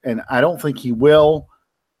attitude. And I don't think he will.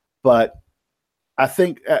 But I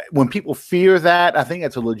think when people fear that, I think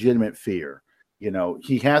that's a legitimate fear.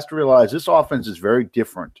 He has to realize this offense is very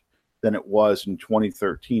different than it was in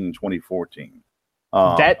 2013 and 2014.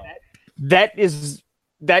 That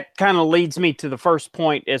kind of leads me to the first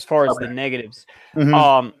point as far as the negatives.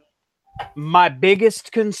 My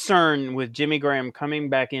biggest concern with Jimmy Graham coming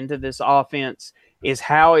back into this offense is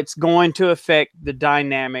how it's going to affect the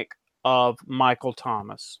dynamic of Michael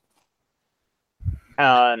Thomas.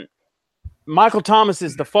 Michael Thomas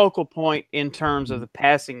is the focal point in terms of the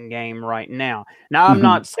passing game right now. Now, I'm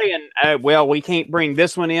not saying, we can't bring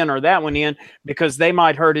this one in or that one in because they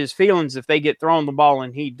might hurt his feelings if they get thrown the ball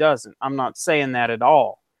and he doesn't. I'm not saying that at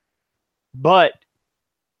all. But,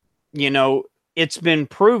 it's been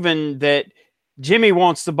proven that Jimmy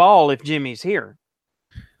wants the ball if Jimmy's here.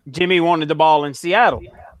 Jimmy wanted the ball in Seattle,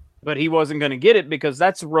 but he wasn't going to get it because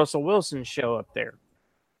that's Russell Wilson's show up there.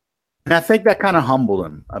 And I think that kind of humbled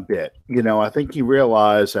him a bit. I think he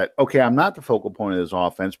realized that, okay, I'm not the focal point of this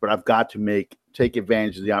offense, but I've got to take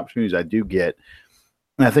advantage of the opportunities I do get.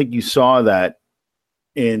 And I think you saw that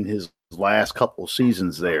in his last couple of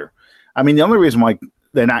seasons there. I mean, the only reason why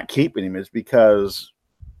they're not keeping him is because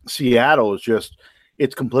Seattle is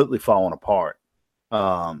it's completely fallen apart.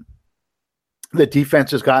 The defense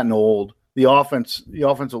has gotten old. The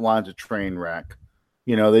offensive line's a train wreck.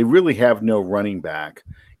 They really have no running back.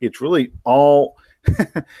 It's really all,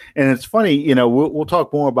 and it's funny, we'll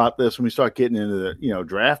talk more about this when we start getting into the,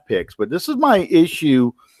 draft picks, but this is my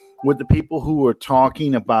issue with the people who are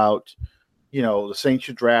talking about, the Saints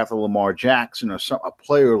should draft a Lamar Jackson or a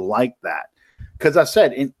player like that. Because I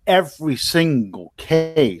said in every single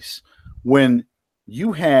case, when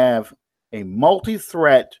you have a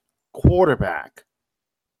multi-threat quarterback,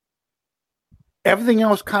 everything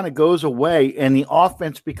else kind of goes away and the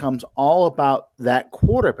offense becomes all about that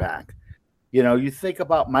quarterback. You think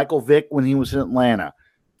about Michael Vick when he was in Atlanta,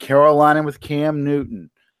 Carolina with Cam Newton.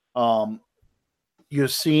 You're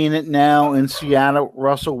seeing it now in Seattle,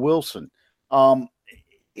 Russell Wilson.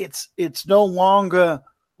 It's no longer,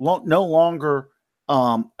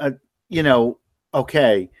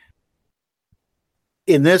 okay.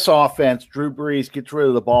 In this offense, Drew Brees gets rid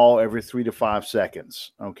of the ball every 3 to 5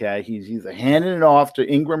 seconds. Okay. He's either handing it off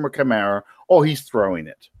to Ingram or Kamara, or he's throwing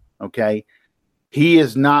it. Okay. He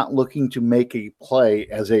is not looking to make a play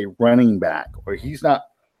as a running back, or he's not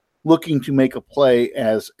looking to make a play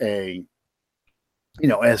as as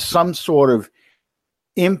some sort of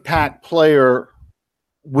impact player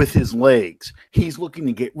with his legs. He's looking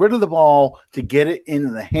to get rid of the ball, to get it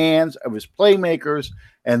into the hands of his playmakers,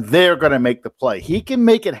 and they're going to make the play. He can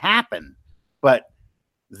make it happen, but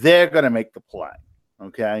they're going to make the play,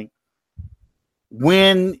 okay?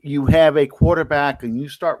 When you have a quarterback and you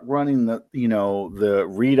start running the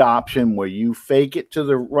read option where you fake it to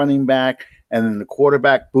the running back and then the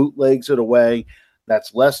quarterback bootlegs it away,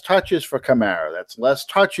 that's less touches for Kamara. That's less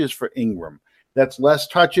touches for Ingram. That's less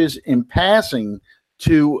touches in passing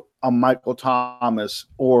to a Michael Thomas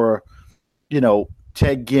or,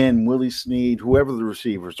 Ted Ginn, Willie Snead, whoever the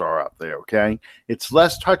receivers are out there, okay? It's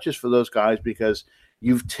less touches for those guys because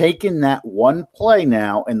you've taken that one play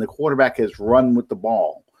now and the quarterback has run with the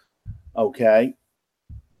ball, okay?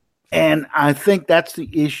 And I think that's the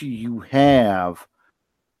issue you have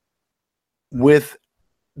with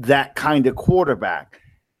that kind of quarterback.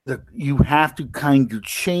 You have to kind of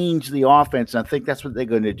change the offense. And I think that's what they're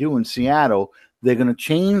going to do in Seattle. They're going to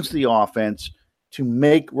change the offense to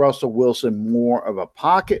make Russell Wilson more of a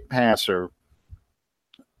pocket passer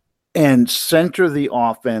and center the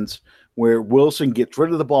offense where Wilson gets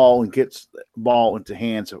rid of the ball and gets the ball into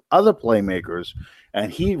hands of other playmakers,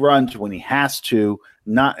 and he runs when he has to,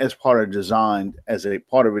 not as part of a designed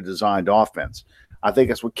offense. I think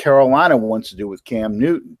that's what Carolina wants to do with Cam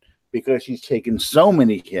Newton, because he's taken so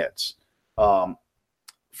many hits.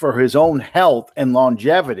 For his own health and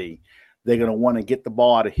longevity, they're going to want to get the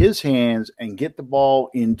ball out of his hands and get the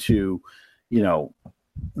ball into,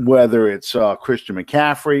 whether it's Christian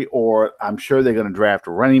McCaffrey, or I'm sure they're going to draft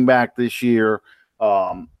a running back this year.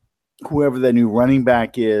 Whoever their new running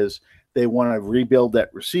back is, they want to rebuild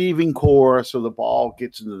that receiving core so the ball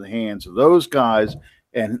gets into the hands of those guys.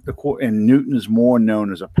 And Newton is more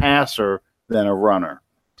known as a passer than a runner.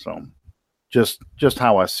 So just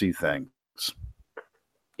how I see things.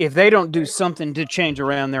 If they don't do something to change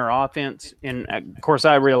around their offense, and of course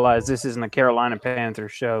I realize this isn't a Carolina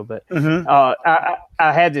Panthers show, but I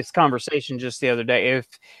had this conversation just the other day.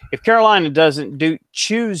 If Carolina doesn't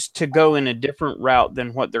choose to go in a different route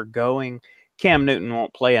than what they're going, Cam Newton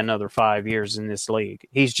won't play another 5 years in this league.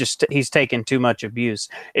 He's taken too much abuse.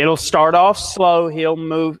 It'll start off slow.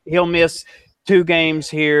 He'll miss 2 games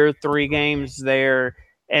here, 3 games there,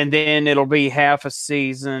 and then it'll be half a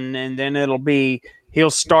season, and then he'll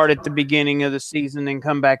start at the beginning of the season and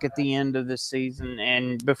come back at the end of the season,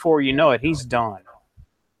 and before you know it, he's done.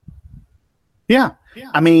 Yeah.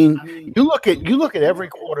 I mean, you look at every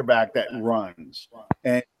quarterback that runs,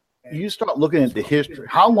 and you start looking at the history,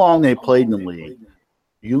 how long they played in the league.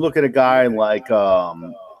 You look at a guy like I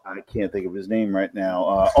can't think of his name right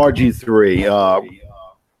now, RG3,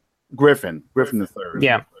 Griffin the third.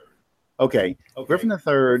 Yeah. Okay. Griffin the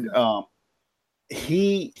third.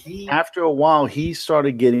 He after a while he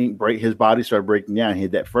started his body started breaking down. He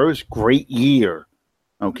had that first great year,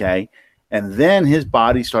 okay, and then his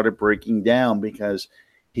body started breaking down because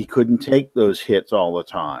he couldn't take those hits all the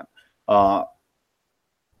time.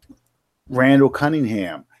 Randall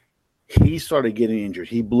Cunningham, he started getting injured.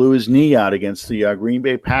 He blew his knee out against the Green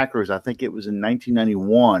Bay Packers. I think it was in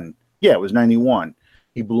 1991. Yeah, it was 91.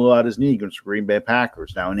 He blew out his knee against the Green Bay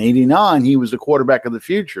Packers. Now, in 89, he was the quarterback of the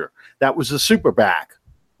future. That was the super back,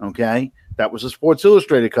 okay? That was a Sports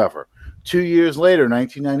Illustrated cover. 2 years later,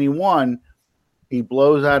 1991, he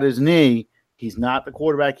blows out his knee. He's not the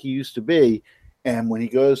quarterback he used to be. And when he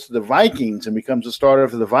goes to the Vikings and becomes a starter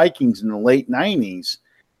for the Vikings in the late 90s,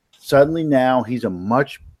 suddenly now he's a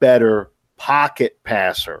much better pocket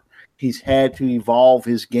passer. He's had to evolve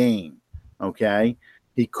his game, okay?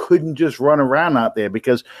 He couldn't just run around out there,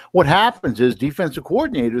 because what happens is defensive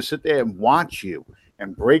coordinators sit there and watch you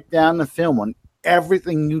and break down the film on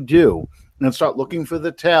everything you do and start looking for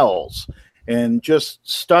the tells and just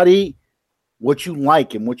study what you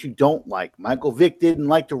like and what you don't like. Michael Vick didn't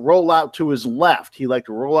like to roll out to his left. He liked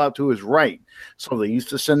to roll out to his right. So they used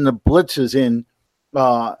to send the blitzes in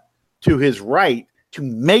to his right to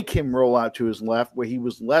make him roll out to his left, where he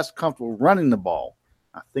was less comfortable running the ball.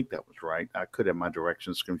 I think that was right. I could have my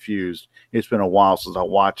directions confused. It's been a while since I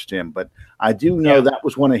watched him, but I do know that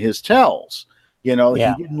was one of his tells. You know, he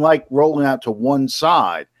didn't like rolling out to one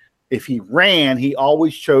side. If he ran, he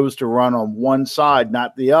always chose to run on one side,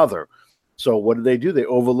 not the other. So what do? They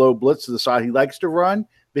overload blitz to the side he likes to run,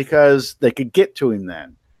 because they could get to him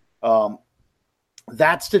then.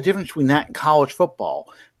 That's the difference between that and college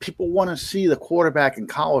football. People want to see the quarterback in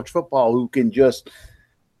college football who can just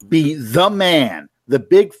be the man, the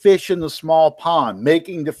big fish in the small pond,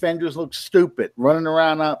 making defenders look stupid, running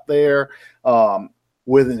around out there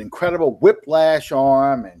with an incredible whiplash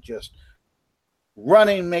arm and just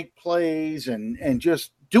running, make plays, and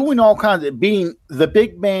just doing all kinds of, being the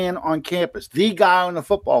big man on campus, the guy on the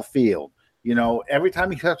football field. You know, every time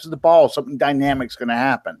he touches the ball, something dynamic's going to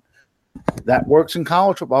happen. That works in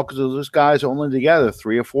college football because those guys are only together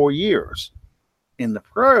 3 or 4 years. In the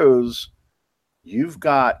pros, you've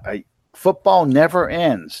got football never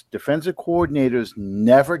ends. Defensive coordinators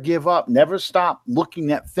never give up, never stop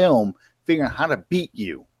looking at film, figuring out how to beat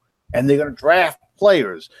you. And they're going to draft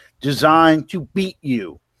players designed to beat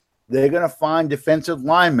you. They're going to find defensive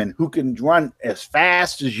linemen who can run as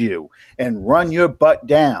fast as you and run your butt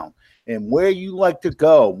down. And where you like to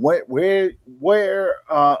go, where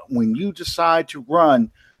when you decide to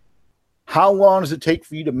run, how long does it take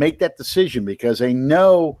for you to make that decision? Because they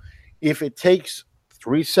know if it takes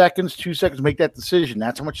 3 seconds, 2 seconds to make that decision,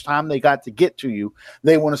 that's how much time they got to get to you.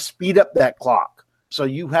 They want to speed up that clock. So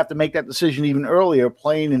you have to make that decision even earlier,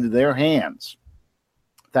 playing into their hands.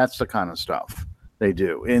 That's the kind of stuff they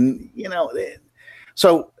do. And, you know,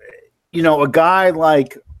 so, you know, a guy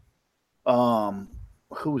like,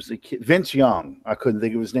 who was the kid? Vince Young. I couldn't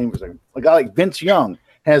think of his name. A guy like Vince Young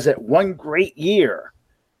has that one great year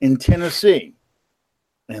in Tennessee,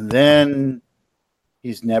 and then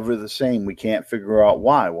he's never the same. We can't figure out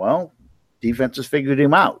why. Well, defenses figured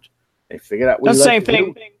him out. They figured out what the same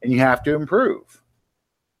thing, and you have to improve.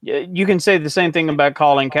 Yeah, you can say the same thing about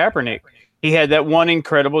Colin Kaepernick. He had that one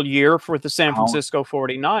incredible year for the San Francisco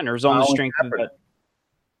 49ers on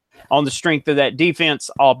the strength of that defense.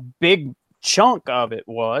 A big chunk of it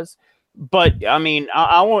was, but I mean,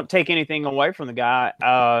 I won't take anything away from the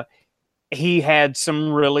guy. He had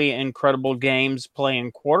some really incredible games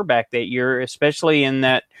playing quarterback that year, especially in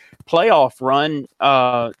that playoff run.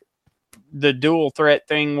 The dual threat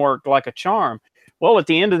thing worked like a charm. Well, at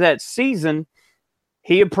the end of that season,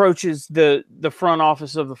 he approaches the front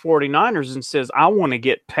office of the 49ers and says, I want to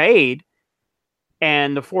get paid.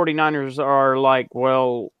 And the 49ers are like,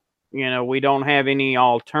 well, you know, we don't have any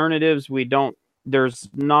alternatives. There's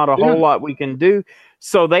not a whole lot we can do.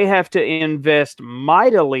 So they have to invest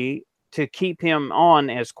mightily to keep him on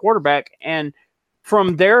as quarterback. And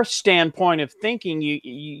from their standpoint of thinking,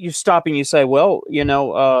 you stop and you say, well, you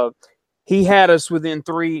know, he had us within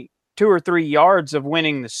 2 or 3 yards of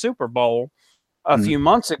winning the Super Bowl a few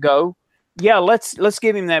months ago. Yeah, let's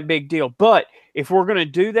give him that big deal. But if we're going to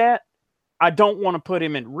do that, I don't want to put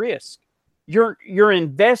him at risk. You're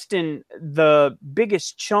investing the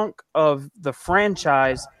biggest chunk of the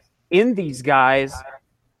franchise in these guys,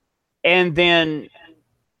 and then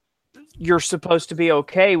you're supposed to be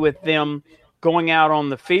okay with them going out on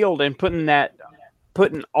the field and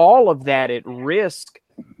putting all of that at risk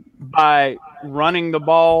by running the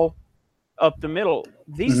ball up the middle.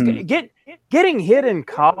 These getting hit in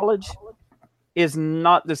college is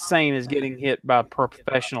not the same as getting hit by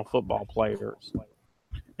professional football players.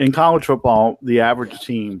 In college football, the average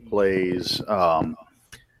team plays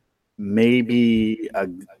maybe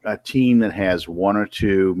a team that has 1 or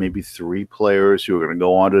 2, maybe 3 players who are going to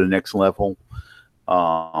go on to the next level.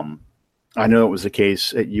 I know it was the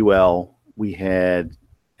case at UL we had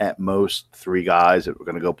at most 3 guys that were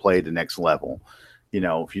going to go play the next level.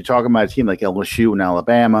 If you're talking about a team like LSU and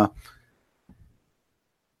Alabama,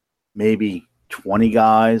 maybe 20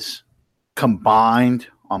 guys combined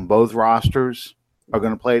on both rosters are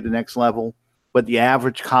going to play at the next level. But the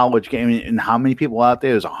average college game, and how many people out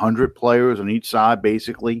there? There's 100 players on each side,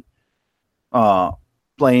 basically,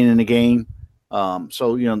 playing in the game.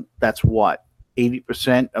 So, that's what?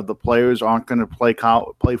 80% of the players aren't going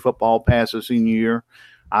to play football past their senior year.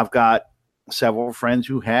 I've got several friends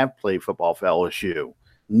who have played football for LSU,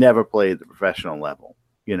 never played at the professional level,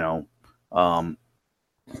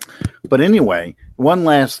 But anyway, one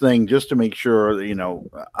last thing, just to make sure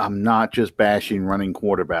that, I'm not just bashing running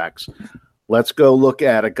quarterbacks. Let's go look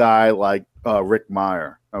at a guy like Rick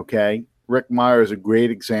Mirer, okay? Rick Mirer is a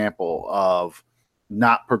great example of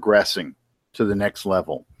not progressing to the next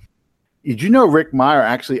level. Did you know Rick Mirer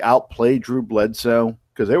actually outplayed Drew Bledsoe?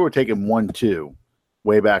 Because they were taking 1-2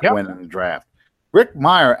 way back when in the draft. Rick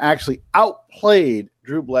Mirer actually outplayed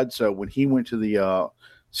Drew Bledsoe when he went to the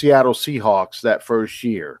Seattle Seahawks that first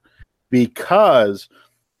year, because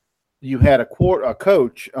you had a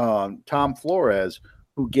coach, Tom Flores,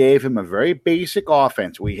 who gave him a very basic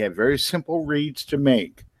offense. We had very simple reads to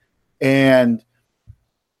make, and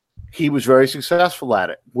he was very successful at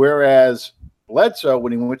it. Whereas Bledsoe,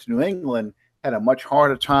 when he went to New England, had a much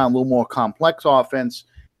harder time, a little more complex offense,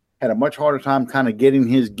 had a much harder time kind of getting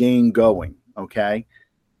his game going, okay?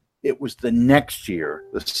 It was the next year,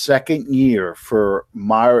 the second year for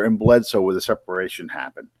Mirer and Bledsoe, where the separation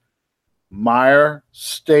happened. Mirer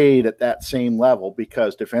stayed at that same level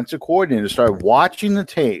because defensive coordinators started watching the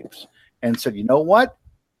tapes and said, you know what?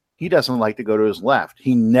 He doesn't like to go to his left.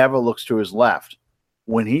 He never looks to his left.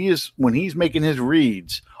 When he's making his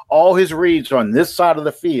reads, all his reads are on this side of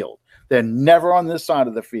the field. They're never on this side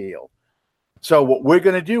of the field. So what we're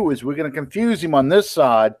going to do is we're going to confuse him on this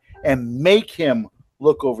side and make him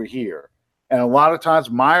look over here. And a lot of times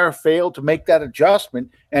Mirer failed to make that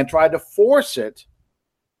adjustment and tried to force it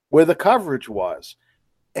where the coverage was.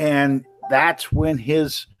 And that's when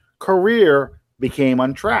his career became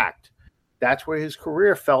untracked. That's where his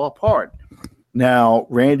career fell apart. Now,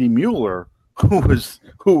 Randy Mueller, who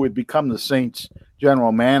would become the Saints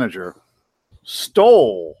general manager,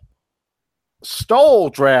 stole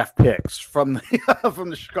draft picks from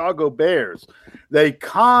the Chicago Bears. They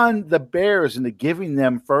conned the Bears into giving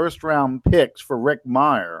them first-round picks for Rick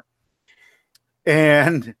Mirer.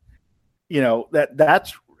 And,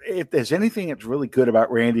 that's if there's anything that's really good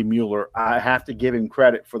about Randy Mueller, I have to give him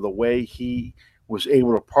credit for the way he was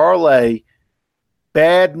able to parlay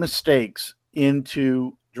bad mistakes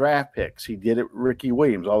into draft picks. He did it with Ricky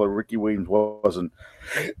Williams, although Ricky Williams wasn't,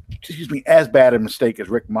 as bad a mistake as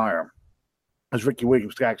Rick Mirer, as Ricky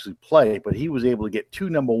Williams could actually play, but he was able to get 2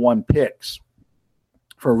 number 1 picks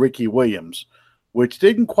for Ricky Williams, which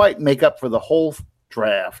didn't quite make up for the whole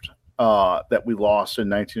draft that we lost in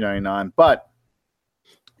 1999, but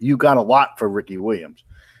you got a lot for Ricky Williams.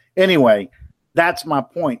 Anyway, that's my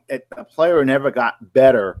point. A player never got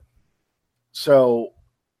better. So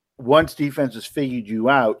once defenses figured you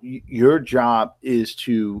out, your job is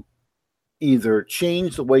to either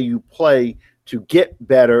change the way you play to get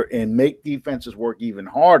better and make defenses work even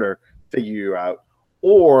harder, figure you out,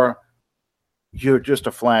 or you're just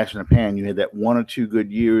a flash in the pan. You had that 1 or 2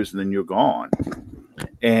 good years and then you're gone.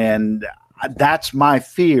 And that's my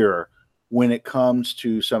fear when it comes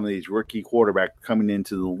to some of these rookie quarterbacks coming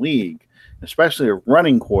into the league, especially a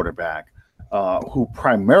running quarterback who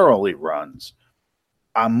primarily runs.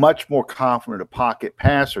 I'm much more confident a pocket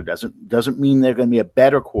passer doesn't mean they're going to be a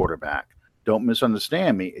better quarterback. Don't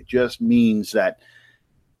misunderstand me. It just means that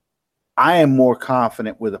I am more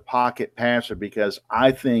confident with a pocket passer because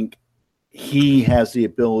I think he has the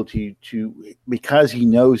ability to, because he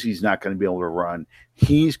knows he's not going to be able to run,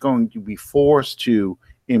 he's going to be forced to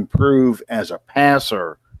improve as a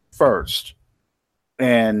passer first.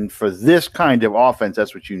 And for this kind of offense,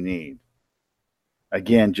 that's what you need.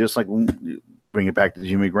 Again, just like bring it back to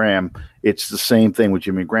Jimmy Graham, it's the same thing with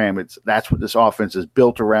Jimmy Graham. That's what this offense is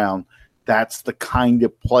built around. That's the kind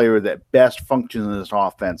of player that best functions in this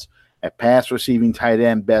offense. A pass receiving tight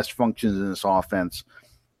end best functions in this offense.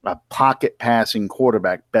 A pocket passing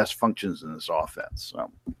quarterback best functions in this offense.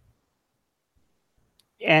 So.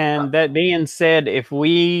 And that being said, if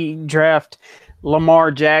we draft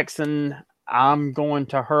Lamar Jackson, I'm going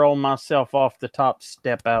to hurl myself off the top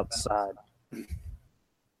step outside.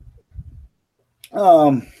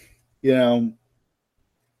 I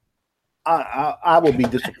will be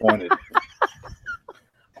disappointed.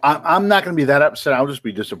 I'm not going to be that upset. I'll just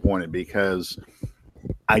be disappointed because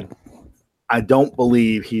I I don't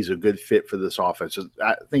believe he's a good fit for this offense.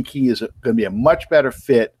 I think he is going to be a much better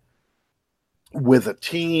fit with a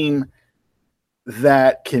team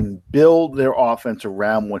that can build their offense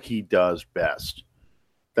around what he does best.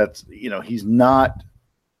 That's, he's not.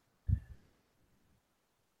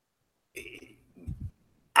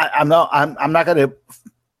 I'm not going to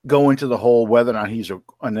go into the whole whether or not he's an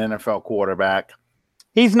NFL quarterback.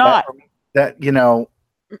 He's not.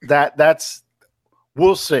 That's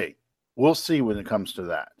we'll see. We'll see when it comes to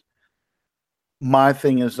that. My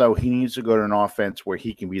thing is, though, he needs to go to an offense where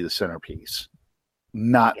he can be the centerpiece,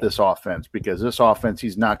 not this offense, because this offense,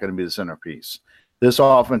 he's not going to be the centerpiece. This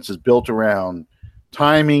offense is built around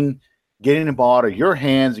timing, getting the ball out of your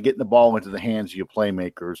hands and getting the ball into the hands of your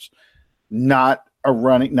playmakers, not a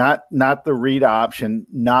running, not the read option,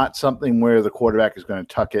 not something where the quarterback is going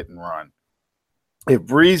to tuck it and run. If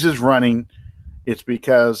Breeze is running, it's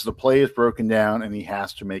because the play is broken down and he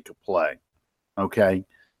has to make a play. Okay.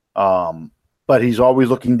 But he's always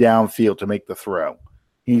looking downfield to make the throw.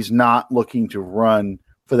 He's not looking to run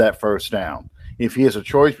for that first down. If he has a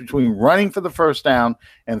choice between running for the first down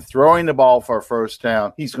and throwing the ball for a first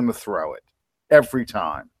down, he's going to throw it every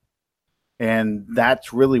time. And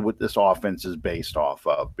that's really what this offense is based off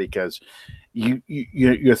of, because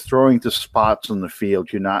you're throwing to spots on the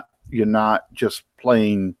field. You're not just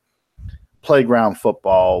playing playground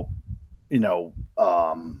football,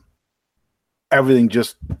 everything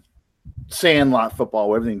just sandlot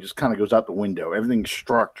football, everything just kind of goes out the window. Everything's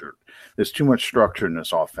structured. There's too much structure in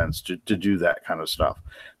this offense to do that kind of stuff.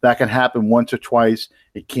 That can happen once or twice.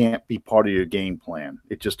 It can't be part of your game plan.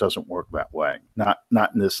 It just doesn't work that way. Not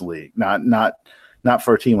in this league. Not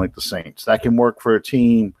for a team like the Saints. That can work for a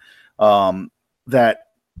team that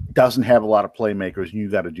doesn't have a lot of playmakers, and you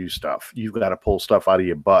got to do stuff. You've got to pull stuff out of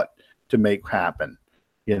your butt to make happen.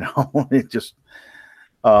 It just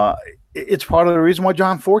it's part of the reason why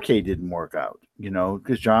John Forcade didn't work out,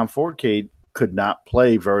 because John Forcade could not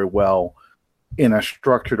play very well in a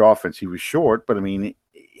structured offense. He was short, but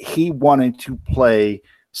he wanted to play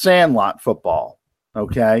sandlot football.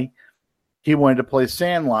 Okay. He wanted to play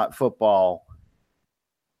sandlot football,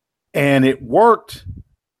 and it worked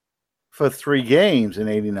for 3 games in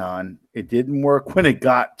 '89. It didn't work when it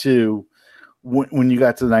got to when you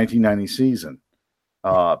got to the 1990 season,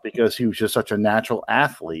 because he was just such a natural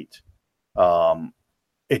athlete.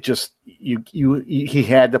 It just he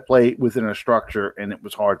had to play within a structure, and it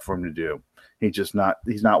was hard for him to do. He's not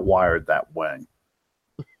wired that way.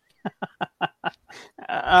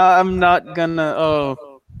 I'm not gonna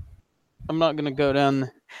go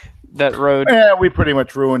down that road. Yeah, we pretty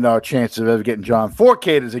much ruined our chances of ever getting John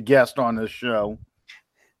Forcade as a guest on this show.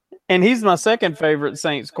 And he's my second favorite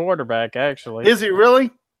Saints quarterback, actually. Is he really?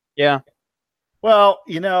 Yeah. Well,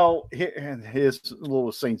 his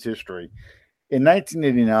little Saints history. In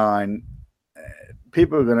 1989,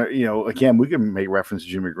 people are going to, again, we can make reference to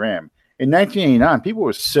Jimmy Graham. In 1989, people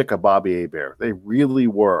were sick of Bobby Hebert. They really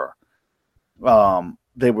were.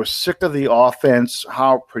 They were sick of the offense,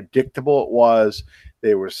 how predictable it was.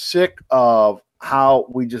 They were sick of how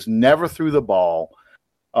we just never threw the ball.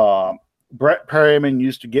 Brett Perryman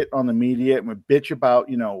used to get on the media and would bitch about,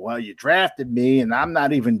 well, you drafted me and I'm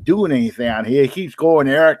not even doing anything out here. He keeps going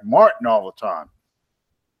Eric Martin all the time.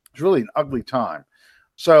 It's really an ugly time.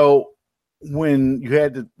 So when you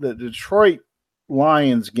had the Detroit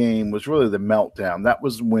Lions game was really the meltdown. That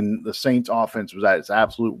was when the Saints offense was at its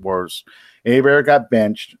absolute worst. Hebert got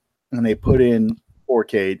benched and they put in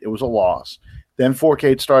Forcade. It was a loss. Then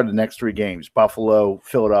Forcade started the next 3 games: Buffalo,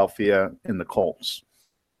 Philadelphia, and the Colts.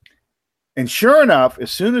 And sure enough, as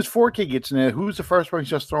soon as Forcade gets in there, who's the first one he's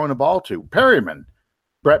just throwing the ball to? Perryman.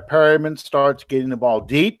 Brett Perryman starts getting the ball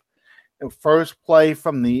deep. The first play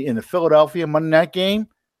in the Philadelphia Monday night game,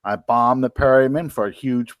 I bombed the Perryman for a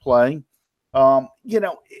huge play.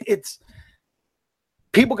 It's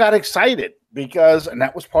people got excited and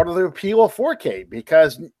that was part of the appeal of Forcade,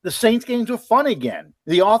 because the Saints games were fun again.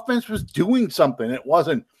 The offense was doing something. It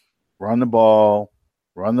wasn't run the ball,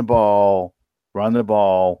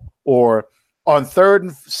 or on 3rd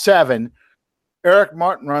and 7, Eric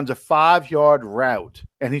Martin runs a 5-yard route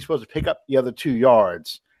and he's supposed to pick up the other 2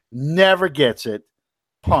 yards. Never gets it.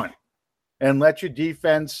 Punt. And let your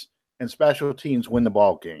defense and special teams win the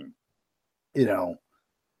ball game.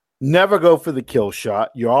 Never go for the kill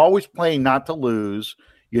shot. You're always playing not to lose.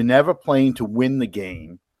 You're never playing to win the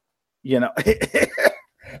game.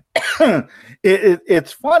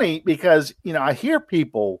 It's funny because, I hear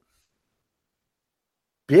people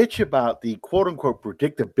bitch about the quote-unquote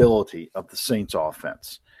predictability of the Saints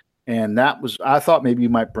offense. And I thought maybe you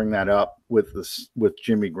might bring that up with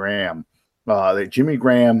Jimmy Graham. that Jimmy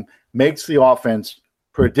Graham makes the offense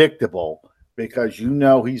predictable because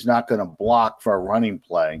he's not going to block for a running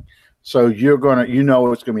play. So it's going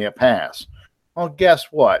to be a pass. Well, guess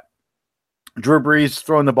what? Drew Brees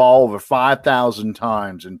thrown the ball over 5,000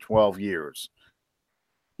 times in 12 years.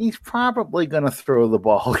 He's probably going to throw the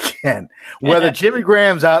ball again, whether Jimmy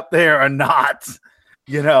Graham's out there or not.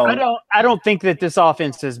 I don't think that this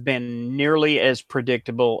offense has been nearly as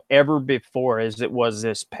predictable ever before as it was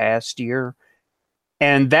this past year.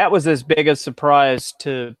 And that was as big a surprise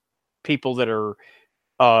to people that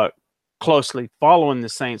are closely following the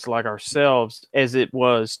Saints like ourselves as it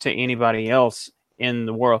was to anybody else in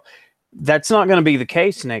the world. That's not going to be the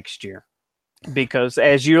case next year because,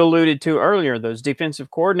 as you alluded to earlier, those defensive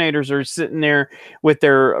coordinators are sitting there with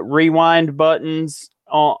their rewind buttons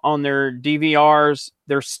on their DVRs.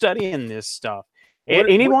 They're studying this stuff.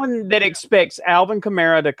 Anyone that expects Alvin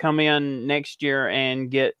Kamara to come in next year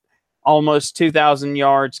and get almost 2,000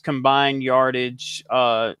 yards combined yardage,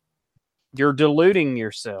 you're deluding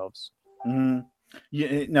yourselves. Mm-hmm.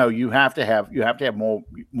 You have to have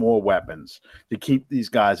more weapons to keep these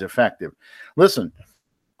guys effective. Listen,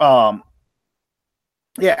 yeah,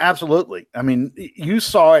 absolutely. I mean, you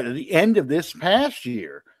saw it at the end of this past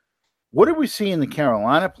year. What did we see in the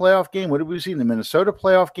Carolina playoff game? What did we see in the Minnesota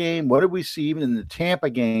playoff game? What did we see even in the Tampa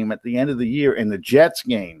game at the end of the year, in the Jets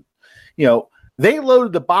game? They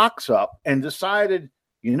loaded the box up and decided,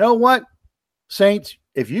 you know what, Saints,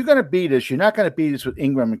 if you're going to beat us, you're not going to beat us with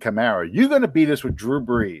Ingram and Kamara. You're going to beat us with Drew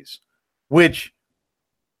Brees, which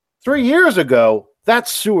 3 years ago,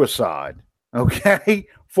 that's suicide. Okay?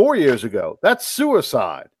 4 years ago, that's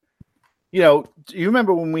suicide. You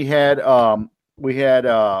remember when we had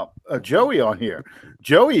Joey on here.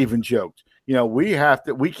 Joey even joked,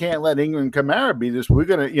 we can't let Ingram and Kamara beat us. We're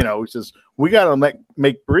going to, he says, we got to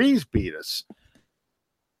make Brees beat us.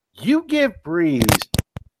 You give Brees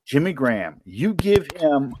Jimmy Graham, you give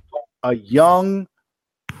him a young,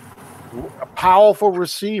 a powerful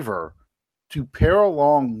receiver to pair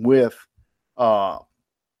along with,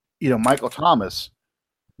 Michael Thomas.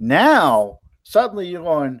 Now, suddenly you're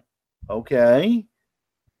going, okay,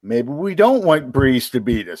 maybe we don't want Brees to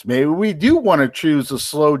beat us. Maybe we do want to choose the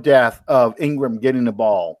slow death of Ingram getting the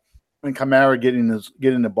ball and Kamara getting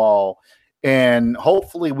the ball. And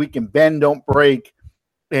hopefully we can bend, don't break,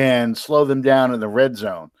 and slow them down in the red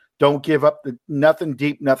zone. Don't give up the nothing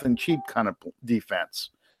deep, nothing cheap kind of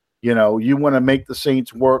defense. You want to make the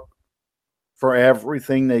Saints work for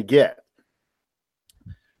everything they get.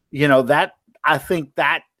 I think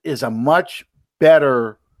that is a much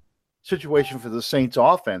better situation for the Saints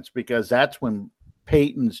offense because that's when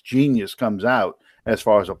Peyton's genius comes out as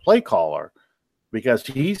far as a play caller, because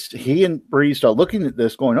he and Brees are looking at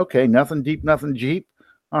this going, okay, nothing deep, nothing cheap.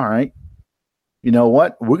 All right. You know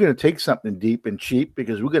what? We're going to take something deep and cheap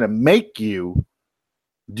because we're going to make you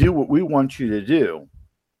do what we want you to do.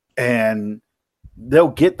 And they'll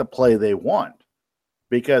get the play they want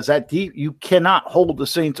because you cannot hold the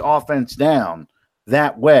Saints offense down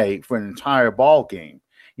that way for an entire ball game.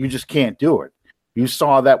 You just can't do it. You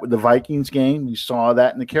saw that with the Vikings game. You saw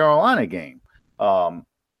that in the Carolina game.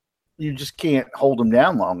 You just can't hold them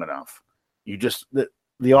down long enough.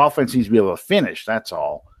 The offense needs to be able to finish. That's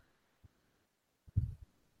all.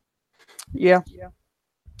 Yeah,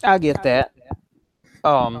 I get that.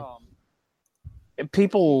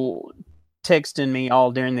 People texting me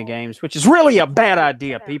all during the games, which is really a bad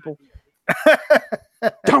idea, people.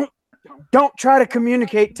 Don't try to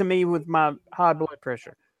communicate to me with my high blood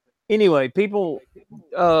pressure. Anyway, people,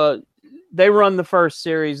 they run the first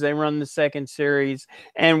series, they run the second series,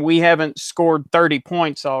 and we haven't scored 30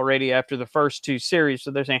 points already after the first two series.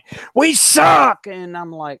 So they're saying, we suck! And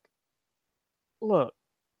I'm like, look,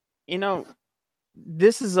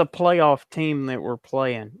 this is a playoff team that we're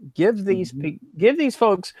playing. Give these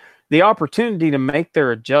folks the opportunity to make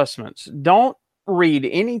their adjustments. Don't read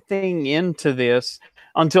anything into this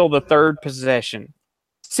until the third possession.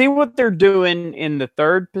 See what they're doing in the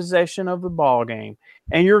third possession of the ball game,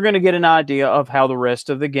 and you're going to get an idea of how the rest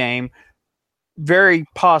of the game very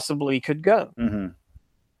possibly could go. Mm-hmm.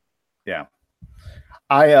 Yeah.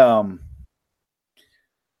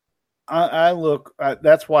 I look.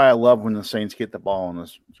 That's why I love when the Saints get the ball to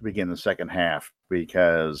begin the second half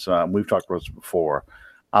because we've talked about this before.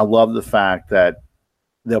 I love the fact that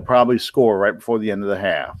they'll probably score right before the end of the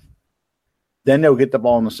half. Then they'll get the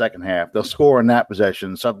ball in the second half. They'll score in that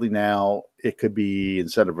possession. Suddenly now it could be,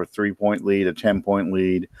 instead of a 3-point lead, a 10-point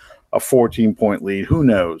lead, a 14-point lead. Who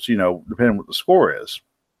knows? Depending on what the score is.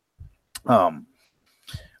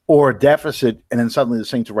 or a deficit, and then suddenly the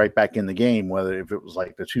Saints are right back in the game, whether if it was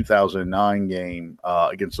like the 2009 game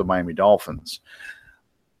against the Miami Dolphins.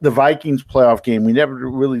 The Vikings playoff game, we never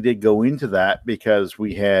really did go into that because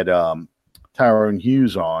we had Tyrone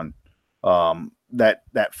Hughes on that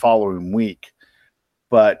following week.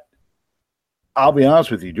 But I'll be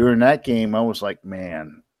honest with you, during that game, I was like,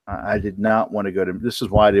 man, I did not want to go to – this is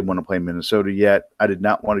why I didn't want to play Minnesota yet. I did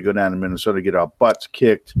not want to go down to Minnesota, get our butts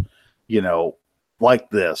kicked,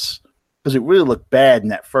 like this, because it really looked bad in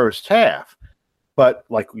that first half. But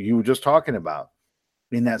like you were just talking about,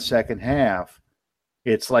 in that second half,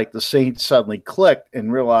 it's like the Saints suddenly clicked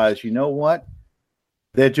and realized, you know what?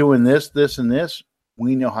 They're doing this, this, and this.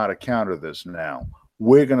 We know how to counter this now.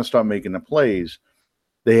 We're going to start making the plays.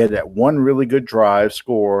 They had that one really good drive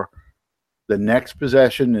score. The next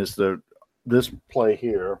possession is this play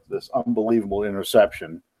here, this unbelievable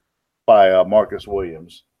interception by Marcus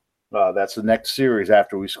Williams. That's the next series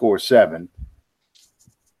after we score 7.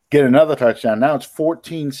 Get another touchdown. Now it's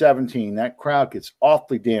 14-17. That crowd gets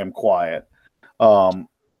awfully damn quiet. Then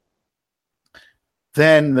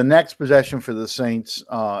the next possession for the Saints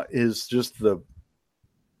is just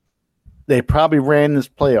they probably ran this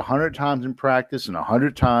play 100 times in practice, and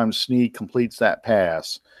 100 times Snead completes that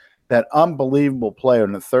pass. That unbelievable play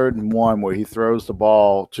on the 3rd and 1 where he throws the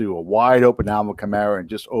ball to a wide open Alvin Kamara and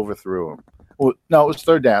just overthrew him. Well, no, it was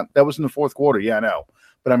 3rd down. That was in the 4th quarter. Yeah, I know.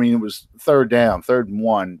 But, I mean, it was 3rd down, 3rd and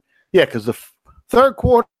 1. Yeah, because the 3rd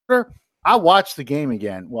quarter, I watched the game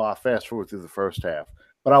again. Well, I fast forward through the first half.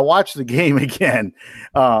 But I watched the game again.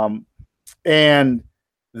 And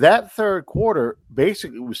that 3rd quarter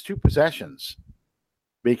basically was 2 possessions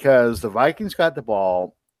because the Vikings got the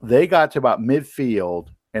ball. They got to about midfield,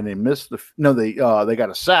 and they missed they got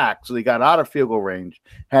a sack, so they got out of field goal range,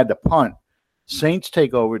 had to punt. Saints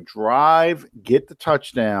take over, drive, get the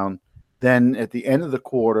touchdown. Then at the end of the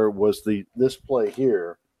quarter was this play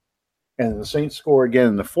here, and the Saints score again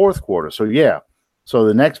in the 4th quarter. So, yeah. So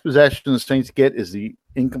the next possession the Saints get is the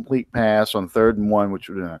incomplete pass on 3rd and 1, which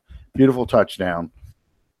was a beautiful touchdown.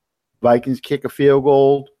 Vikings kick a field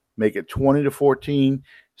goal, make it 20-14.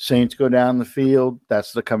 Saints go down the field.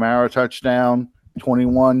 That's the Kamara touchdown,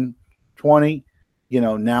 21-20.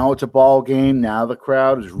 Now it's a ball game. Now the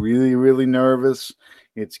crowd is really, really nervous.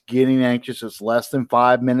 It's getting anxious. It's less than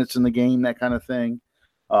 5 minutes in the game, that kind of thing.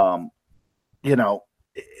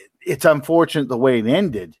 It's unfortunate the way it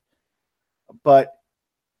ended, but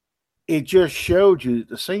it just showed you that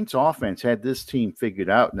the Saints offense had this team figured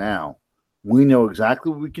out now. We know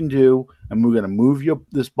exactly what we can do, and we're going to move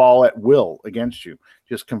this ball at will against you.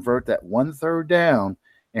 Just convert that 1 3rd down,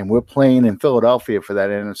 and we're playing in Philadelphia for that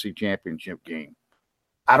NFC Championship game.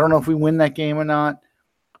 I don't know if we win that game or not.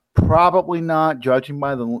 Probably not, judging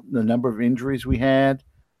by the number of injuries we had.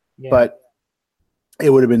 Yeah. But it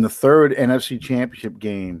would have been the 3rd NFC Championship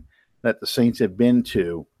game that the Saints have been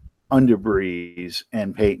to under Breeze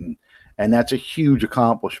and Peyton, and that's a huge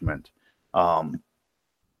accomplishment.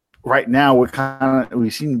 Right now, we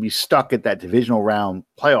seem to be stuck at that divisional round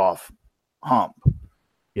playoff hump.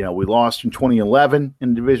 We lost in 2011 in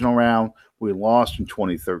the divisional round. We lost in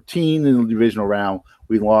 2013 in the divisional round.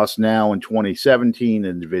 We lost now in 2017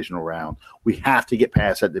 in the divisional round. We have to get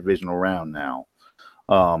past that divisional round now.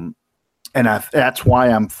 That's why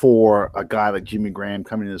I'm for a guy like Jimmy Graham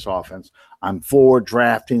coming in this offense. I'm for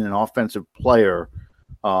drafting an offensive player,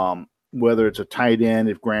 whether it's a tight end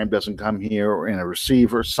if Graham doesn't come here, or in a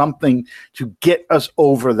receiver, something to get us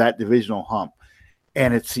over that divisional hump.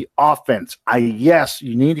 And it's the offense. Yes,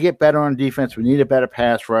 you need to get better on defense. We need a better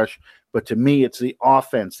pass rush. But to me, it's the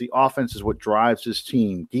offense. The offense is what drives this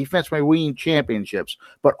team. Defense may win championships,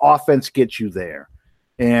 but offense gets you there.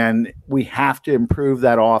 And we have to improve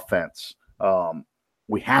that offense.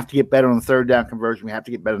 We have to get better on the 3rd down conversion. We have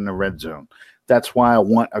to get better in the red zone. That's why I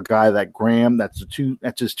want a guy like Graham. That's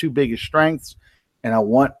his 2 biggest strengths. And I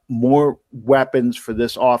want more weapons for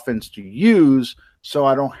this offense to use so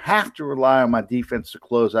I don't have to rely on my defense to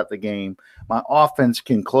close out the game. My offense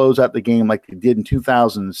can close out the game like they did in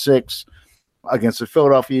 2006 against the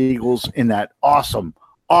Philadelphia Eagles in that awesome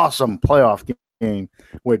playoff game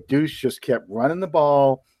where Deuce just kept running the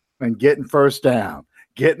ball and getting first down.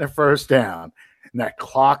 And that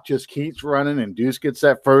clock just keeps running, and Deuce gets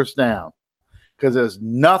that first down. Because there's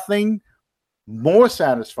nothing more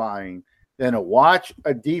satisfying than to watch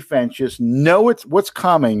a defense just know what's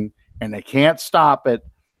coming, and they can't stop it.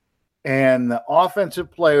 And the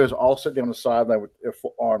offensive players all sitting on the sideline with their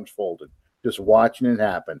arms folded, just watching it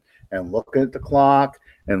happen and looking at the clock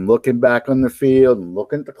and looking back on the field and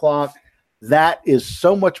looking at the clock. That is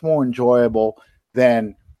so much more enjoyable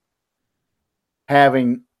than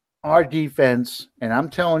having our defense, and I'm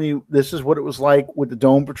telling you, this is what it was like with the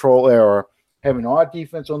Dome Patrol era, having our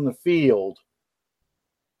defense on the field,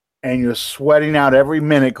 and you're sweating out every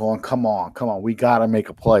minute going, come on, we got to make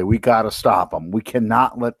a play. We got to stop them. We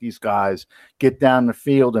cannot let these guys get down the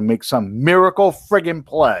field and make some miracle friggin'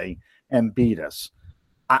 play and beat us.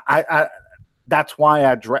 I that's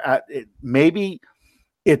why maybe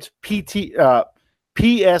it's PSTD,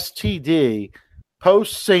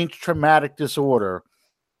 post-Saints traumatic disorder,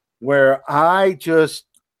 where I just,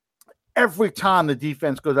 every time the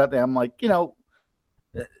defense goes out there, I'm like,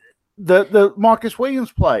 the Marcus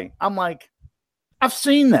Williams play, I'm like, I've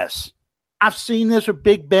seen this. I've seen this with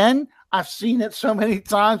Big Ben. I've seen it so many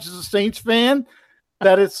times as a Saints fan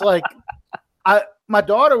that it's like, my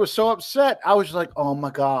daughter was so upset. I was like, oh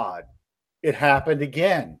my God, it happened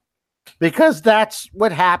again. Because that's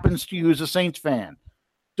what happens to you as a Saints fan.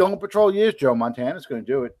 Don't patrol years. Joe Montana's going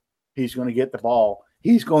to do it. He's going to get the ball.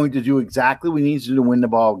 He's going to do exactly what he needs to do to win the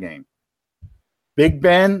ball game. Big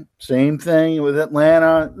Ben, same thing with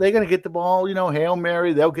Atlanta. They're going to get the ball, Hail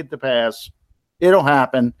Mary. They'll get the pass. It'll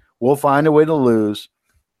happen. We'll find a way to lose.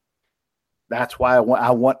 That's why I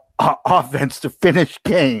want our offense to finish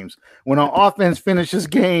games. When our offense finishes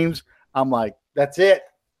games, I'm like, that's it.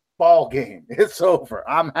 Ball game. It's over.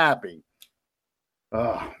 I'm happy.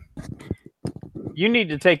 You need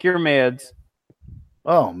to take your meds.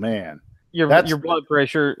 Oh, man. Your blood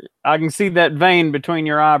pressure. I can see that vein between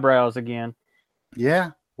your eyebrows again.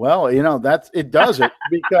 Yeah. Well, it does it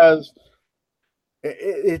because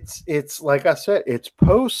it's like I said, it's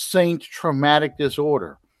post-Saints traumatic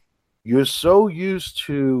disorder. You're so used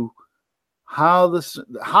to how is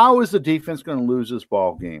the defense going to lose this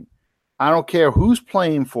ball game? I don't care who's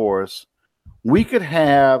playing for us. We could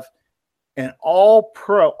have an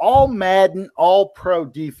all-pro, all Madden, all-pro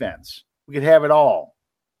defense. We could have it all.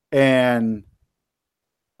 And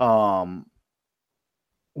we'll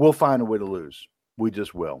find a way to lose. We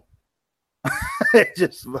just will. But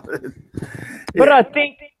I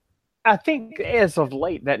think as of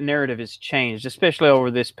late that narrative has changed, especially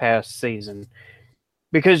over this past season,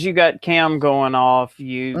 because you got Cam going off,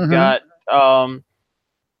 you got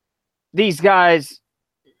these guys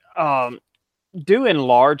due in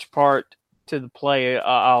large part to the play.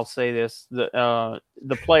 I'll say this: the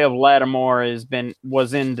play of Lattimore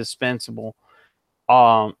was indispensable.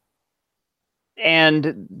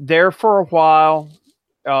 And there for a while,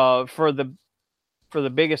 for the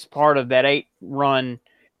biggest part of that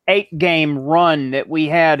 8-game run that we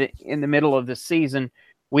had in the middle of the season,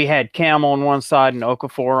 we had Cam on one side and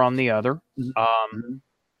Okafor on the other.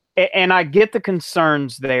 And I get the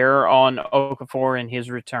concerns there on Okafor and his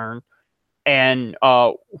return, and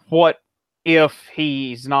what if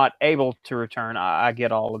he's not able to return. I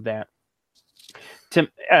get all of that.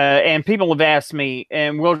 And people have asked me,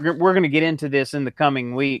 and we're going to get into this in the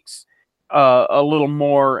coming weeks a little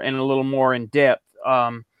more in depth.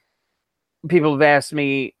 People have asked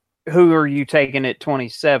me, who are you taking at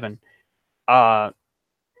 27? My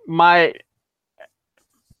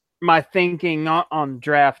thinking on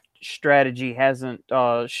draft strategy hasn't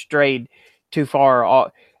strayed too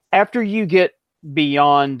far. After you get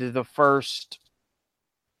beyond the first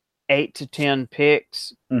 8 to 10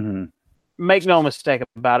 picks, make no mistake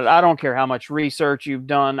about it. I don't care how much research you've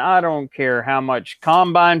done. I don't care how much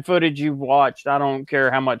combine footage you've watched. I don't care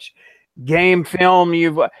how much game film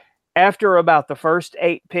after about the first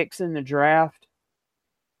 8 picks in the draft,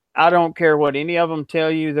 I don't care what any of them tell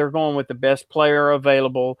you. They're going with the best player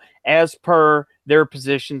available as per their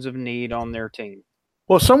positions of need on their team.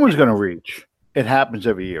 Well, someone's going to reach. It happens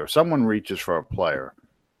every year. Someone reaches for a player.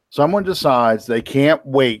 Someone decides they can't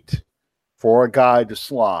wait for a guy to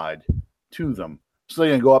slide to them. So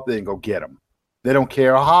they're going to go up there and go get him. They don't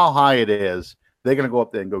care how high it is. They're going to go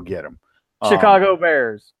up there and go get him. Chicago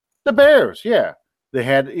Bears. The Bears, yeah. They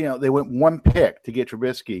had, they went 1 pick to get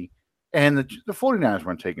Trubisky, and the 49ers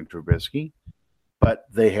weren't taking Trubisky, but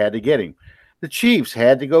they had to get him. The Chiefs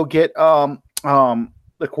had to go get the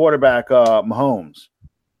quarterback, Mahomes.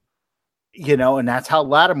 And that's how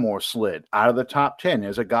Lattimore slid out of the top 10.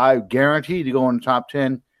 There's a guy guaranteed to go in the top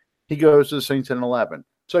 10. He goes to the Saints at 11.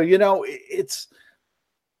 So, it's,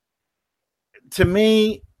 to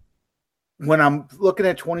me, when I'm looking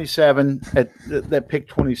at 27, at that pick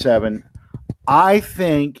 27, I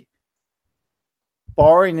think,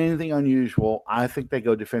 barring anything unusual, I think they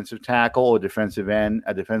go defensive tackle or defensive end,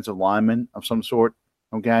 a defensive lineman of some sort.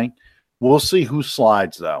 Okay. We'll see who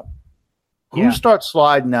slides, though. Who starts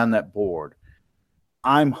sliding down that board?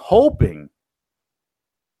 I'm hoping,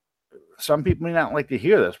 some people may not like to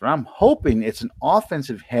hear this, but I'm hoping it's an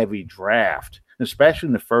offensive-heavy draft, especially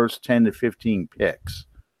in the first 10 to 15 picks.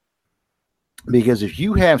 Because if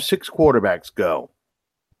you have 6 quarterbacks go,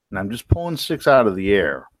 and I'm just pulling 6 out of the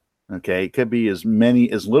air, okay, it could be as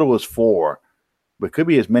little as 4, but it could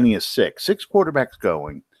be as many as 6. 6 quarterbacks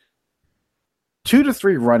going, 2 to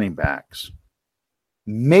 3 running backs,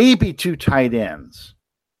 maybe 2 tight ends,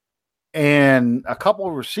 and a couple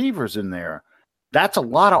of receivers in there. That's a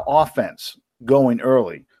lot of offense going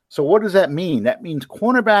early. So what does that mean? That means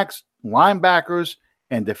cornerbacks, linebackers,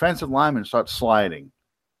 and defensive linemen start sliding.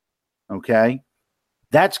 Okay?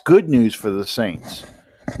 That's good news for the Saints.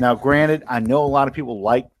 Now, granted, I know a lot of people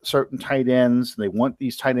like certain tight ends. They want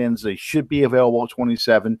these tight ends. They should be available at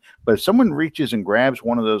 27. But if someone reaches and grabs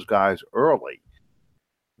one of those guys early,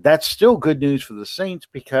 that's still good news for the Saints,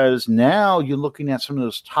 because now you're looking at some of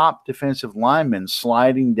those top defensive linemen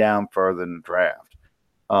sliding down further in the draft.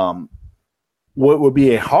 What would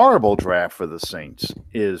be a horrible draft for the Saints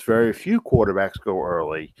is very few quarterbacks go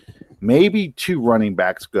early, maybe 2 running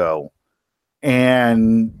backs go,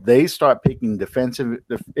 and they start picking defensive.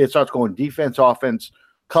 It starts going defense, offense,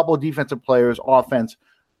 couple of defensive players, offense,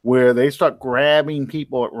 where they start grabbing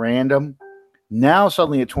people at random. Now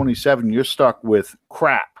suddenly at 27, you're stuck with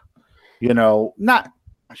crap.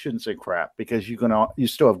 I shouldn't say crap, because you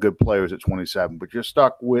still have good players at 27, but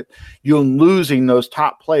you're losing those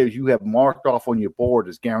top players you have marked off on your board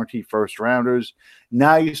as guaranteed first rounders.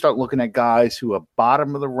 Now you start looking at guys who are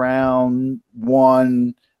bottom of the round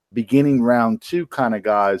 1, beginning round 2 kind of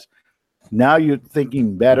guys. Now you're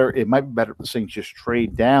thinking better. It might be better if the Saints just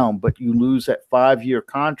trade down, but you lose that 5-year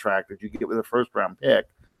contract that you get with a first round pick.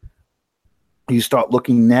 You start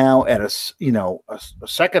looking now at a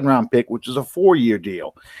second round pick, which is a 4-year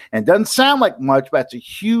deal, and doesn't sound like much, but it's a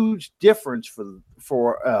huge difference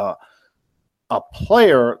for a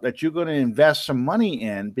player that you're going to invest some money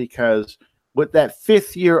in, because with that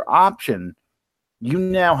 5th year option, you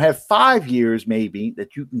now have 5 years maybe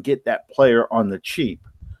that you can get that player on the cheap.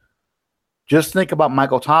 Just think about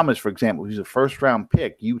Michael Thomas, for example. He's a first round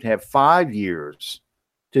pick. You'd have 5 years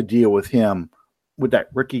to deal with him with that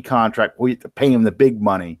rookie contract, where you have to pay him the big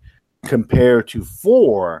money, compared to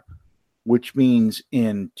 4, which means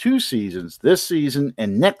in 2 seasons, this season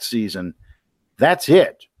and next season, that's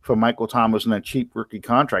it for Michael Thomas in that cheap rookie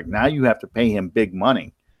contract. Now you have to pay him big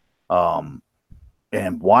money.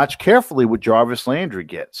 And watch carefully what Jarvis Landry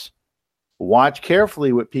gets. Watch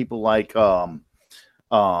carefully what people like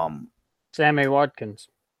Sammy Watkins.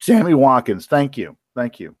 Sammy Watkins. Thank you.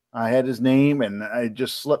 I had his name and I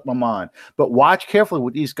just slipped my mind. But watch carefully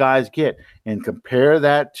what these guys get and compare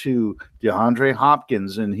that to DeAndre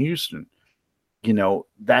Hopkins in Houston.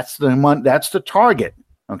 That's the target.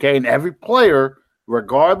 Okay. And every player,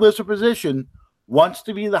 regardless of position, wants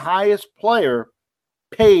to be the highest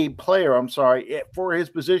paid player, for his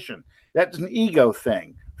position. That's an ego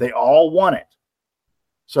thing. They all want it.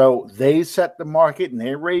 So they set the market and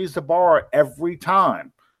they raise the bar every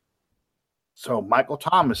time. So Michael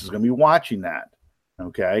Thomas is going to be watching that,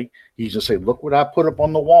 okay? He's going to say, look what I put up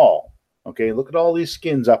on the wall, okay? Look at all these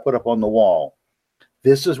skins I put up on the wall.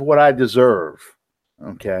 This is what I deserve,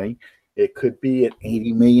 okay? It could be an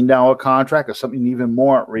 $80 million contract or something even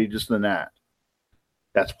more outrageous than that.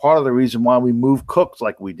 That's part of the reason why we moved Cooks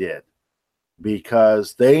like we did,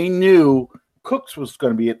 because they knew Cooks was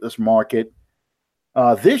going to be at this market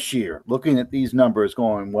this year, looking at these numbers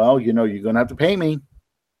going, well, you're going to have to pay me.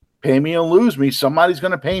 Pay me or lose me. Somebody's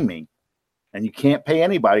going to pay me. And you can't pay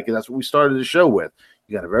anybody, because that's what we started the show with.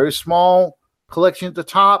 You got a very small collection at the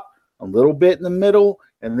top, a little bit in the middle,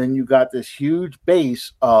 and then you got this huge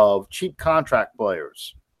base of cheap contract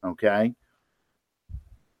players, okay?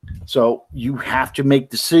 So you have to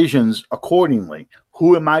make decisions accordingly.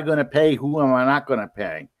 Who am I going to pay? Who am I not going to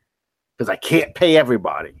pay? Because I can't pay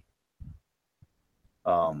everybody.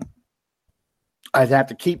 I'd have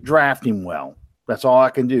to keep drafting well. That's all I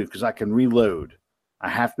can do, because I can reload. I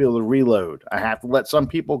have to be able to reload. I have to let some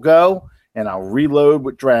people go, and I'll reload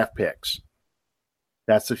with draft picks.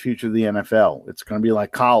 That's the future of the NFL. It's going to be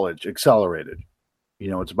like college, accelerated.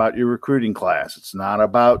 It's about your recruiting class. It's not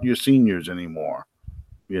about your seniors anymore.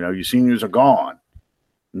 Your seniors are gone.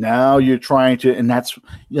 Now you're trying to, and that's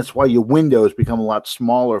why your windows become a lot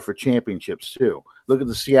smaller for championships too. Look at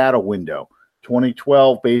the Seattle window.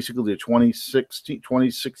 2012, basically to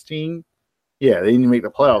 2016. Yeah, they didn't make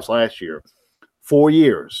the playoffs last year. 4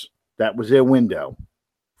 years. That was their window.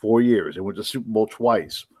 4 years. They went to Super Bowl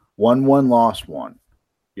twice. Won one, lost one.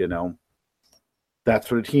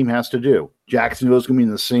 That's what a team has to do. Jacksonville's going to be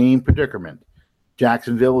in the same predicament.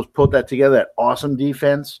 Jacksonville has put that together, that awesome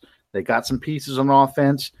defense. They got some pieces on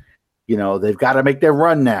offense. They've got to make their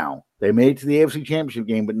run now. They made it to the AFC Championship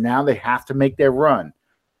game, but now they have to make their run,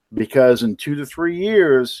 because in 2 to 3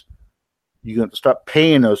 years, you're going to start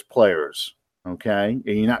paying those players, okay? And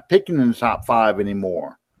you're not picking in the top 5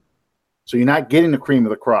 anymore. So you're not getting the cream of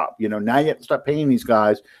the crop. Now you have to start paying these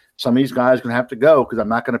guys. Some of these guys are going to have to go because I'm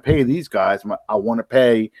not going to pay these guys. I want to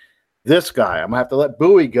pay this guy. I'm going to have to let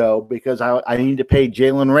Bowie go because I need to pay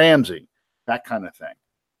Jalen Ramsey, that kind of thing.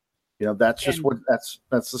 That's just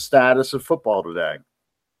that's the status of football today.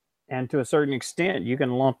 And to a certain extent, you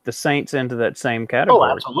can lump the Saints into that same category.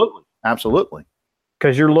 Oh, absolutely. Absolutely.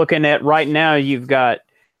 Because you're looking at right now, you've got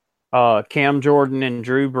Cam Jordan and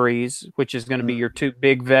Drew Brees, which is going to be your 2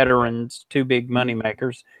 big veterans, 2 big money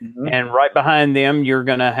makers. Mm-hmm. And right behind them, you're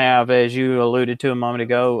going to have, as you alluded to a moment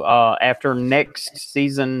ago, after next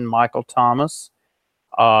season, Michael Thomas.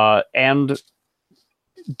 And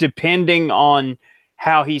depending on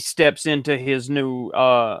how he steps into his new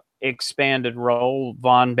expanded role,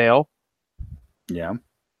 Von Bell. Yeah.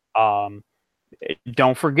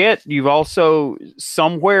 Don't forget, you've also,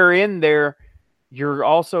 somewhere in there, you're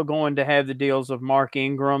also going to have the deals of Mark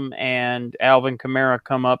Ingram and Alvin Kamara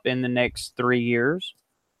come up in the next 3 years.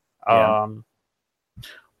 Yeah.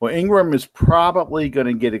 Well, Ingram is probably going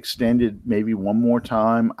to get extended maybe one more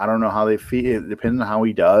time. I don't know how they feel. It depends on how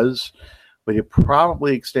he does. But he'll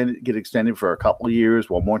probably get extended for a couple of years,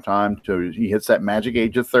 one more time, till he hits that magic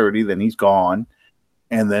age of 30. Then he's gone.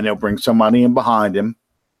 And then they'll bring somebody in behind him.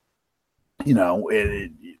 They're going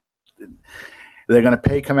to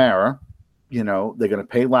pay Kamara. They're going to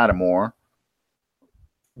pay Lattimore.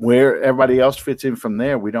 Where everybody else fits in from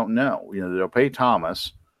there, we don't know. They'll pay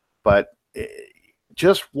Thomas, but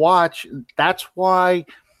just watch. That's why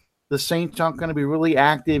the Saints aren't going to be really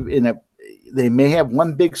active in a. They may have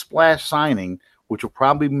one big splash signing, which will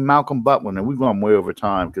probably be Malcolm Butler. And we've gone way over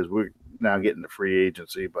time because we're now getting to free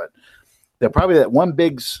agency, but they're probably that one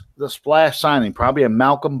big the splash signing, probably a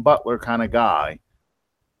Malcolm Butler kind of guy.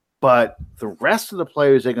 But the rest of the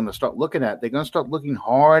players they're going to start looking at, they're going to start looking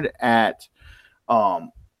hard at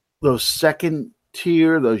those second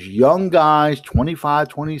tier, those young guys, 25,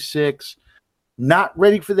 26, not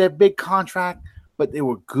ready for their big contract, but they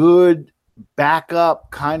were good backup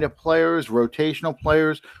kind of players, rotational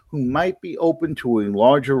players who might be open to a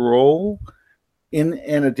larger role in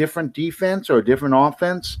a different defense or a different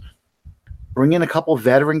offense. Bring in a couple of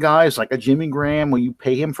veteran guys like a Jimmy Graham where you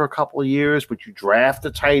pay him for a couple of years, but you draft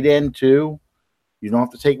a tight end too. You don't have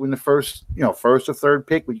to take him in the first or third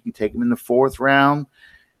pick, but you can take him in the 4th round.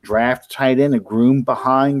 Draft a tight end and groom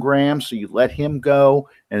behind Graham, so you let him go,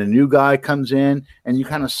 and a new guy comes in, and you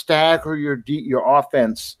kind of stagger your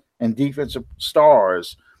offense and defensive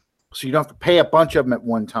stars, so you don't have to pay a bunch of them at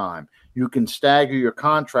one time. You can stagger your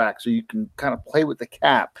contract so you can kind of play with the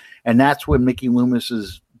cap, and that's what Mickey Loomis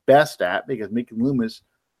is best at, because Mickey Loomis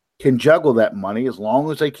can juggle that money as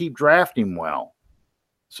long as they keep drafting well.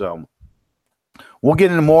 So we'll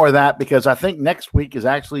get into more of that because I think next week is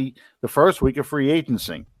actually the first week of free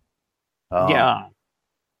agency. Yeah,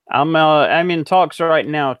 I'm in talks right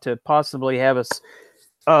now to possibly have us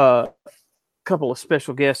couple of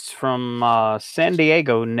special guests from San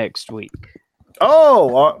Diego next week.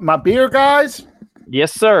 Oh, my beer guys?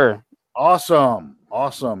 Yes, sir. Awesome.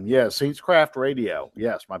 Yeah, Saints Craft Radio.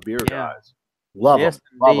 Yes, my beer guys. Love them.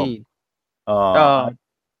 Love them.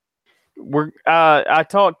 I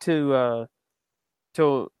talked to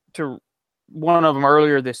one of them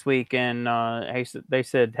earlier this week, and they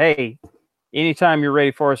said, "Hey, anytime you're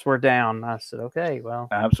ready for us, we're down." I said, "Okay, well."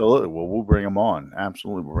 Absolutely. Well, we'll bring them on.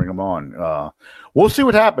 Absolutely. We'll bring them on. We'll see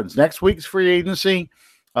what happens. Next week's free agency.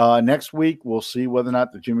 Next week, we'll see whether or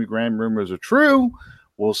not the Jimmy Graham rumors are true.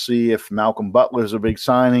 We'll see if Malcolm Butler's a big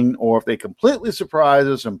signing or if they completely surprise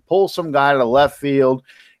us and pull some guy to the left field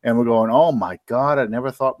and we're going, oh, my God, I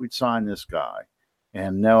never thought we'd sign this guy.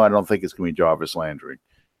 And no, I don't think it's going to be Jarvis Landry.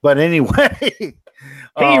 But anyway.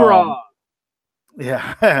 P-Rob.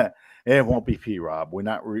 Yeah. It won't be P-Rob. We're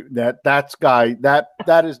not that's guy that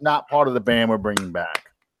is not part of the band we're bringing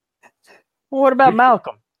back. Well, what about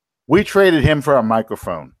Malcolm? We traded him for a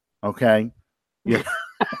microphone. Okay. Yeah.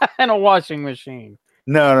 And a washing machine.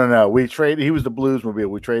 No. He was the Bluesmobile.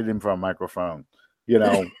 We traded him for a microphone. We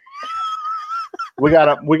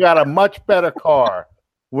got a much better car.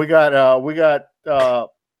 We got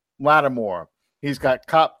Lattimore. He's got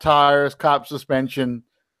cop tires, cop suspension,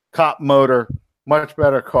 cop motor. Much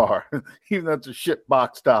better car, even though it's a shit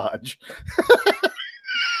box Dodge.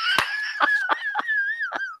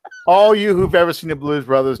 All you who've ever seen the Blues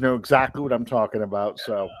Brothers know exactly what I'm talking about.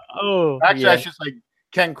 So, actually, I should say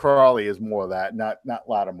Ken Crawley is more of that, not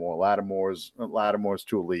Lattimore. Lattimore's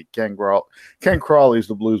too elite. Ken Crawley is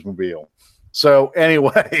the Bluesmobile. So,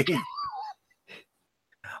 anyway,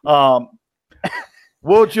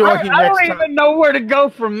 we'll join you next time. I don't even know where to go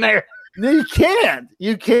from there. No, you can't.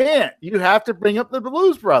 You can't. You have to bring up the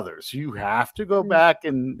Blues Brothers. You have to go back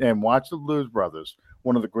and watch the Blues Brothers.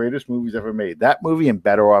 One of the greatest movies ever made. That movie and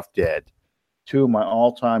Better Off Dead. Two of my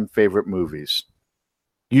all-time favorite movies.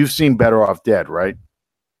 You've seen Better Off Dead, right?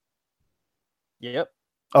 Yep.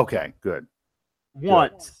 Okay, good.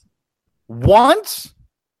 Once. Once?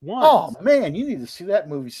 Once. Oh, man, you need to see that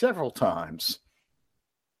movie several times.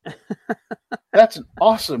 That's an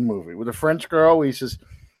awesome movie with a French girl. He says,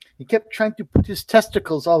 he kept trying to put his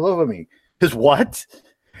testicles all over me. His what?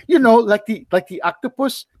 You know, like the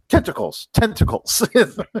octopus? Tentacles.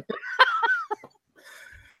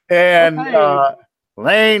 And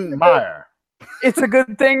Lane Meyer. It's a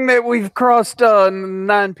good thing that we've crossed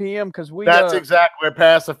 9 p.m. because That's exactly. We're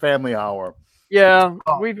past the family hour. Yeah,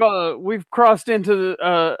 we've crossed into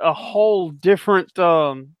a whole different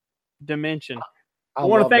dimension. I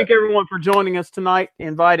want to thank everyone for joining us tonight.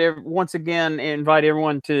 Invite everyone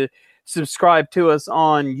to subscribe to us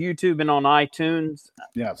on YouTube and on iTunes.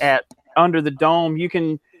 Yes. At Under the Dome. You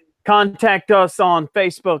can contact us on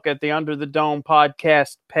Facebook at the Under the Dome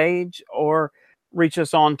podcast page, or reach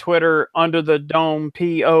us on Twitter Under the Dome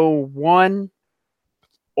PO1,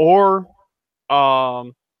 or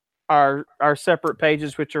our separate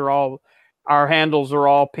pages, which are all our handles are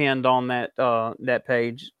all pinned on that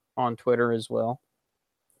page on Twitter as well.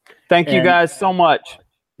 Thank you guys so much.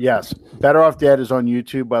 Yes. Better Off Dead is on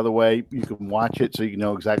YouTube, by the way. You can watch it so you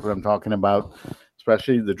know exactly what I'm talking about,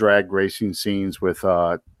 especially the drag racing scenes with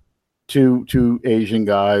two Asian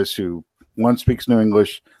guys who one speaks no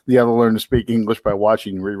English, the other learned to speak English by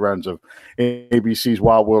watching reruns of ABC's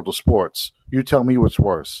Wild World of Sports. You tell me what's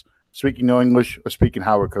worse, speaking no English or speaking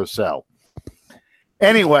Howard Cosell.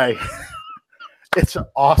 Anyway, it's an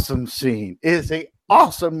awesome scene. It is an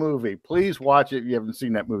awesome movie. Please watch it if you haven't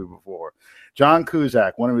seen that movie before. John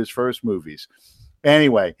Cusack, one of his first movies.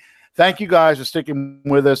 Anyway, thank you guys for sticking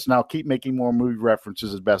with us, and I'll keep making more movie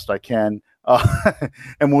references as best I can.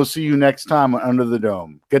 And we'll see you next time on Under the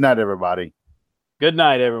Dome. Good night, everybody. Good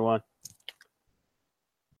night, everyone.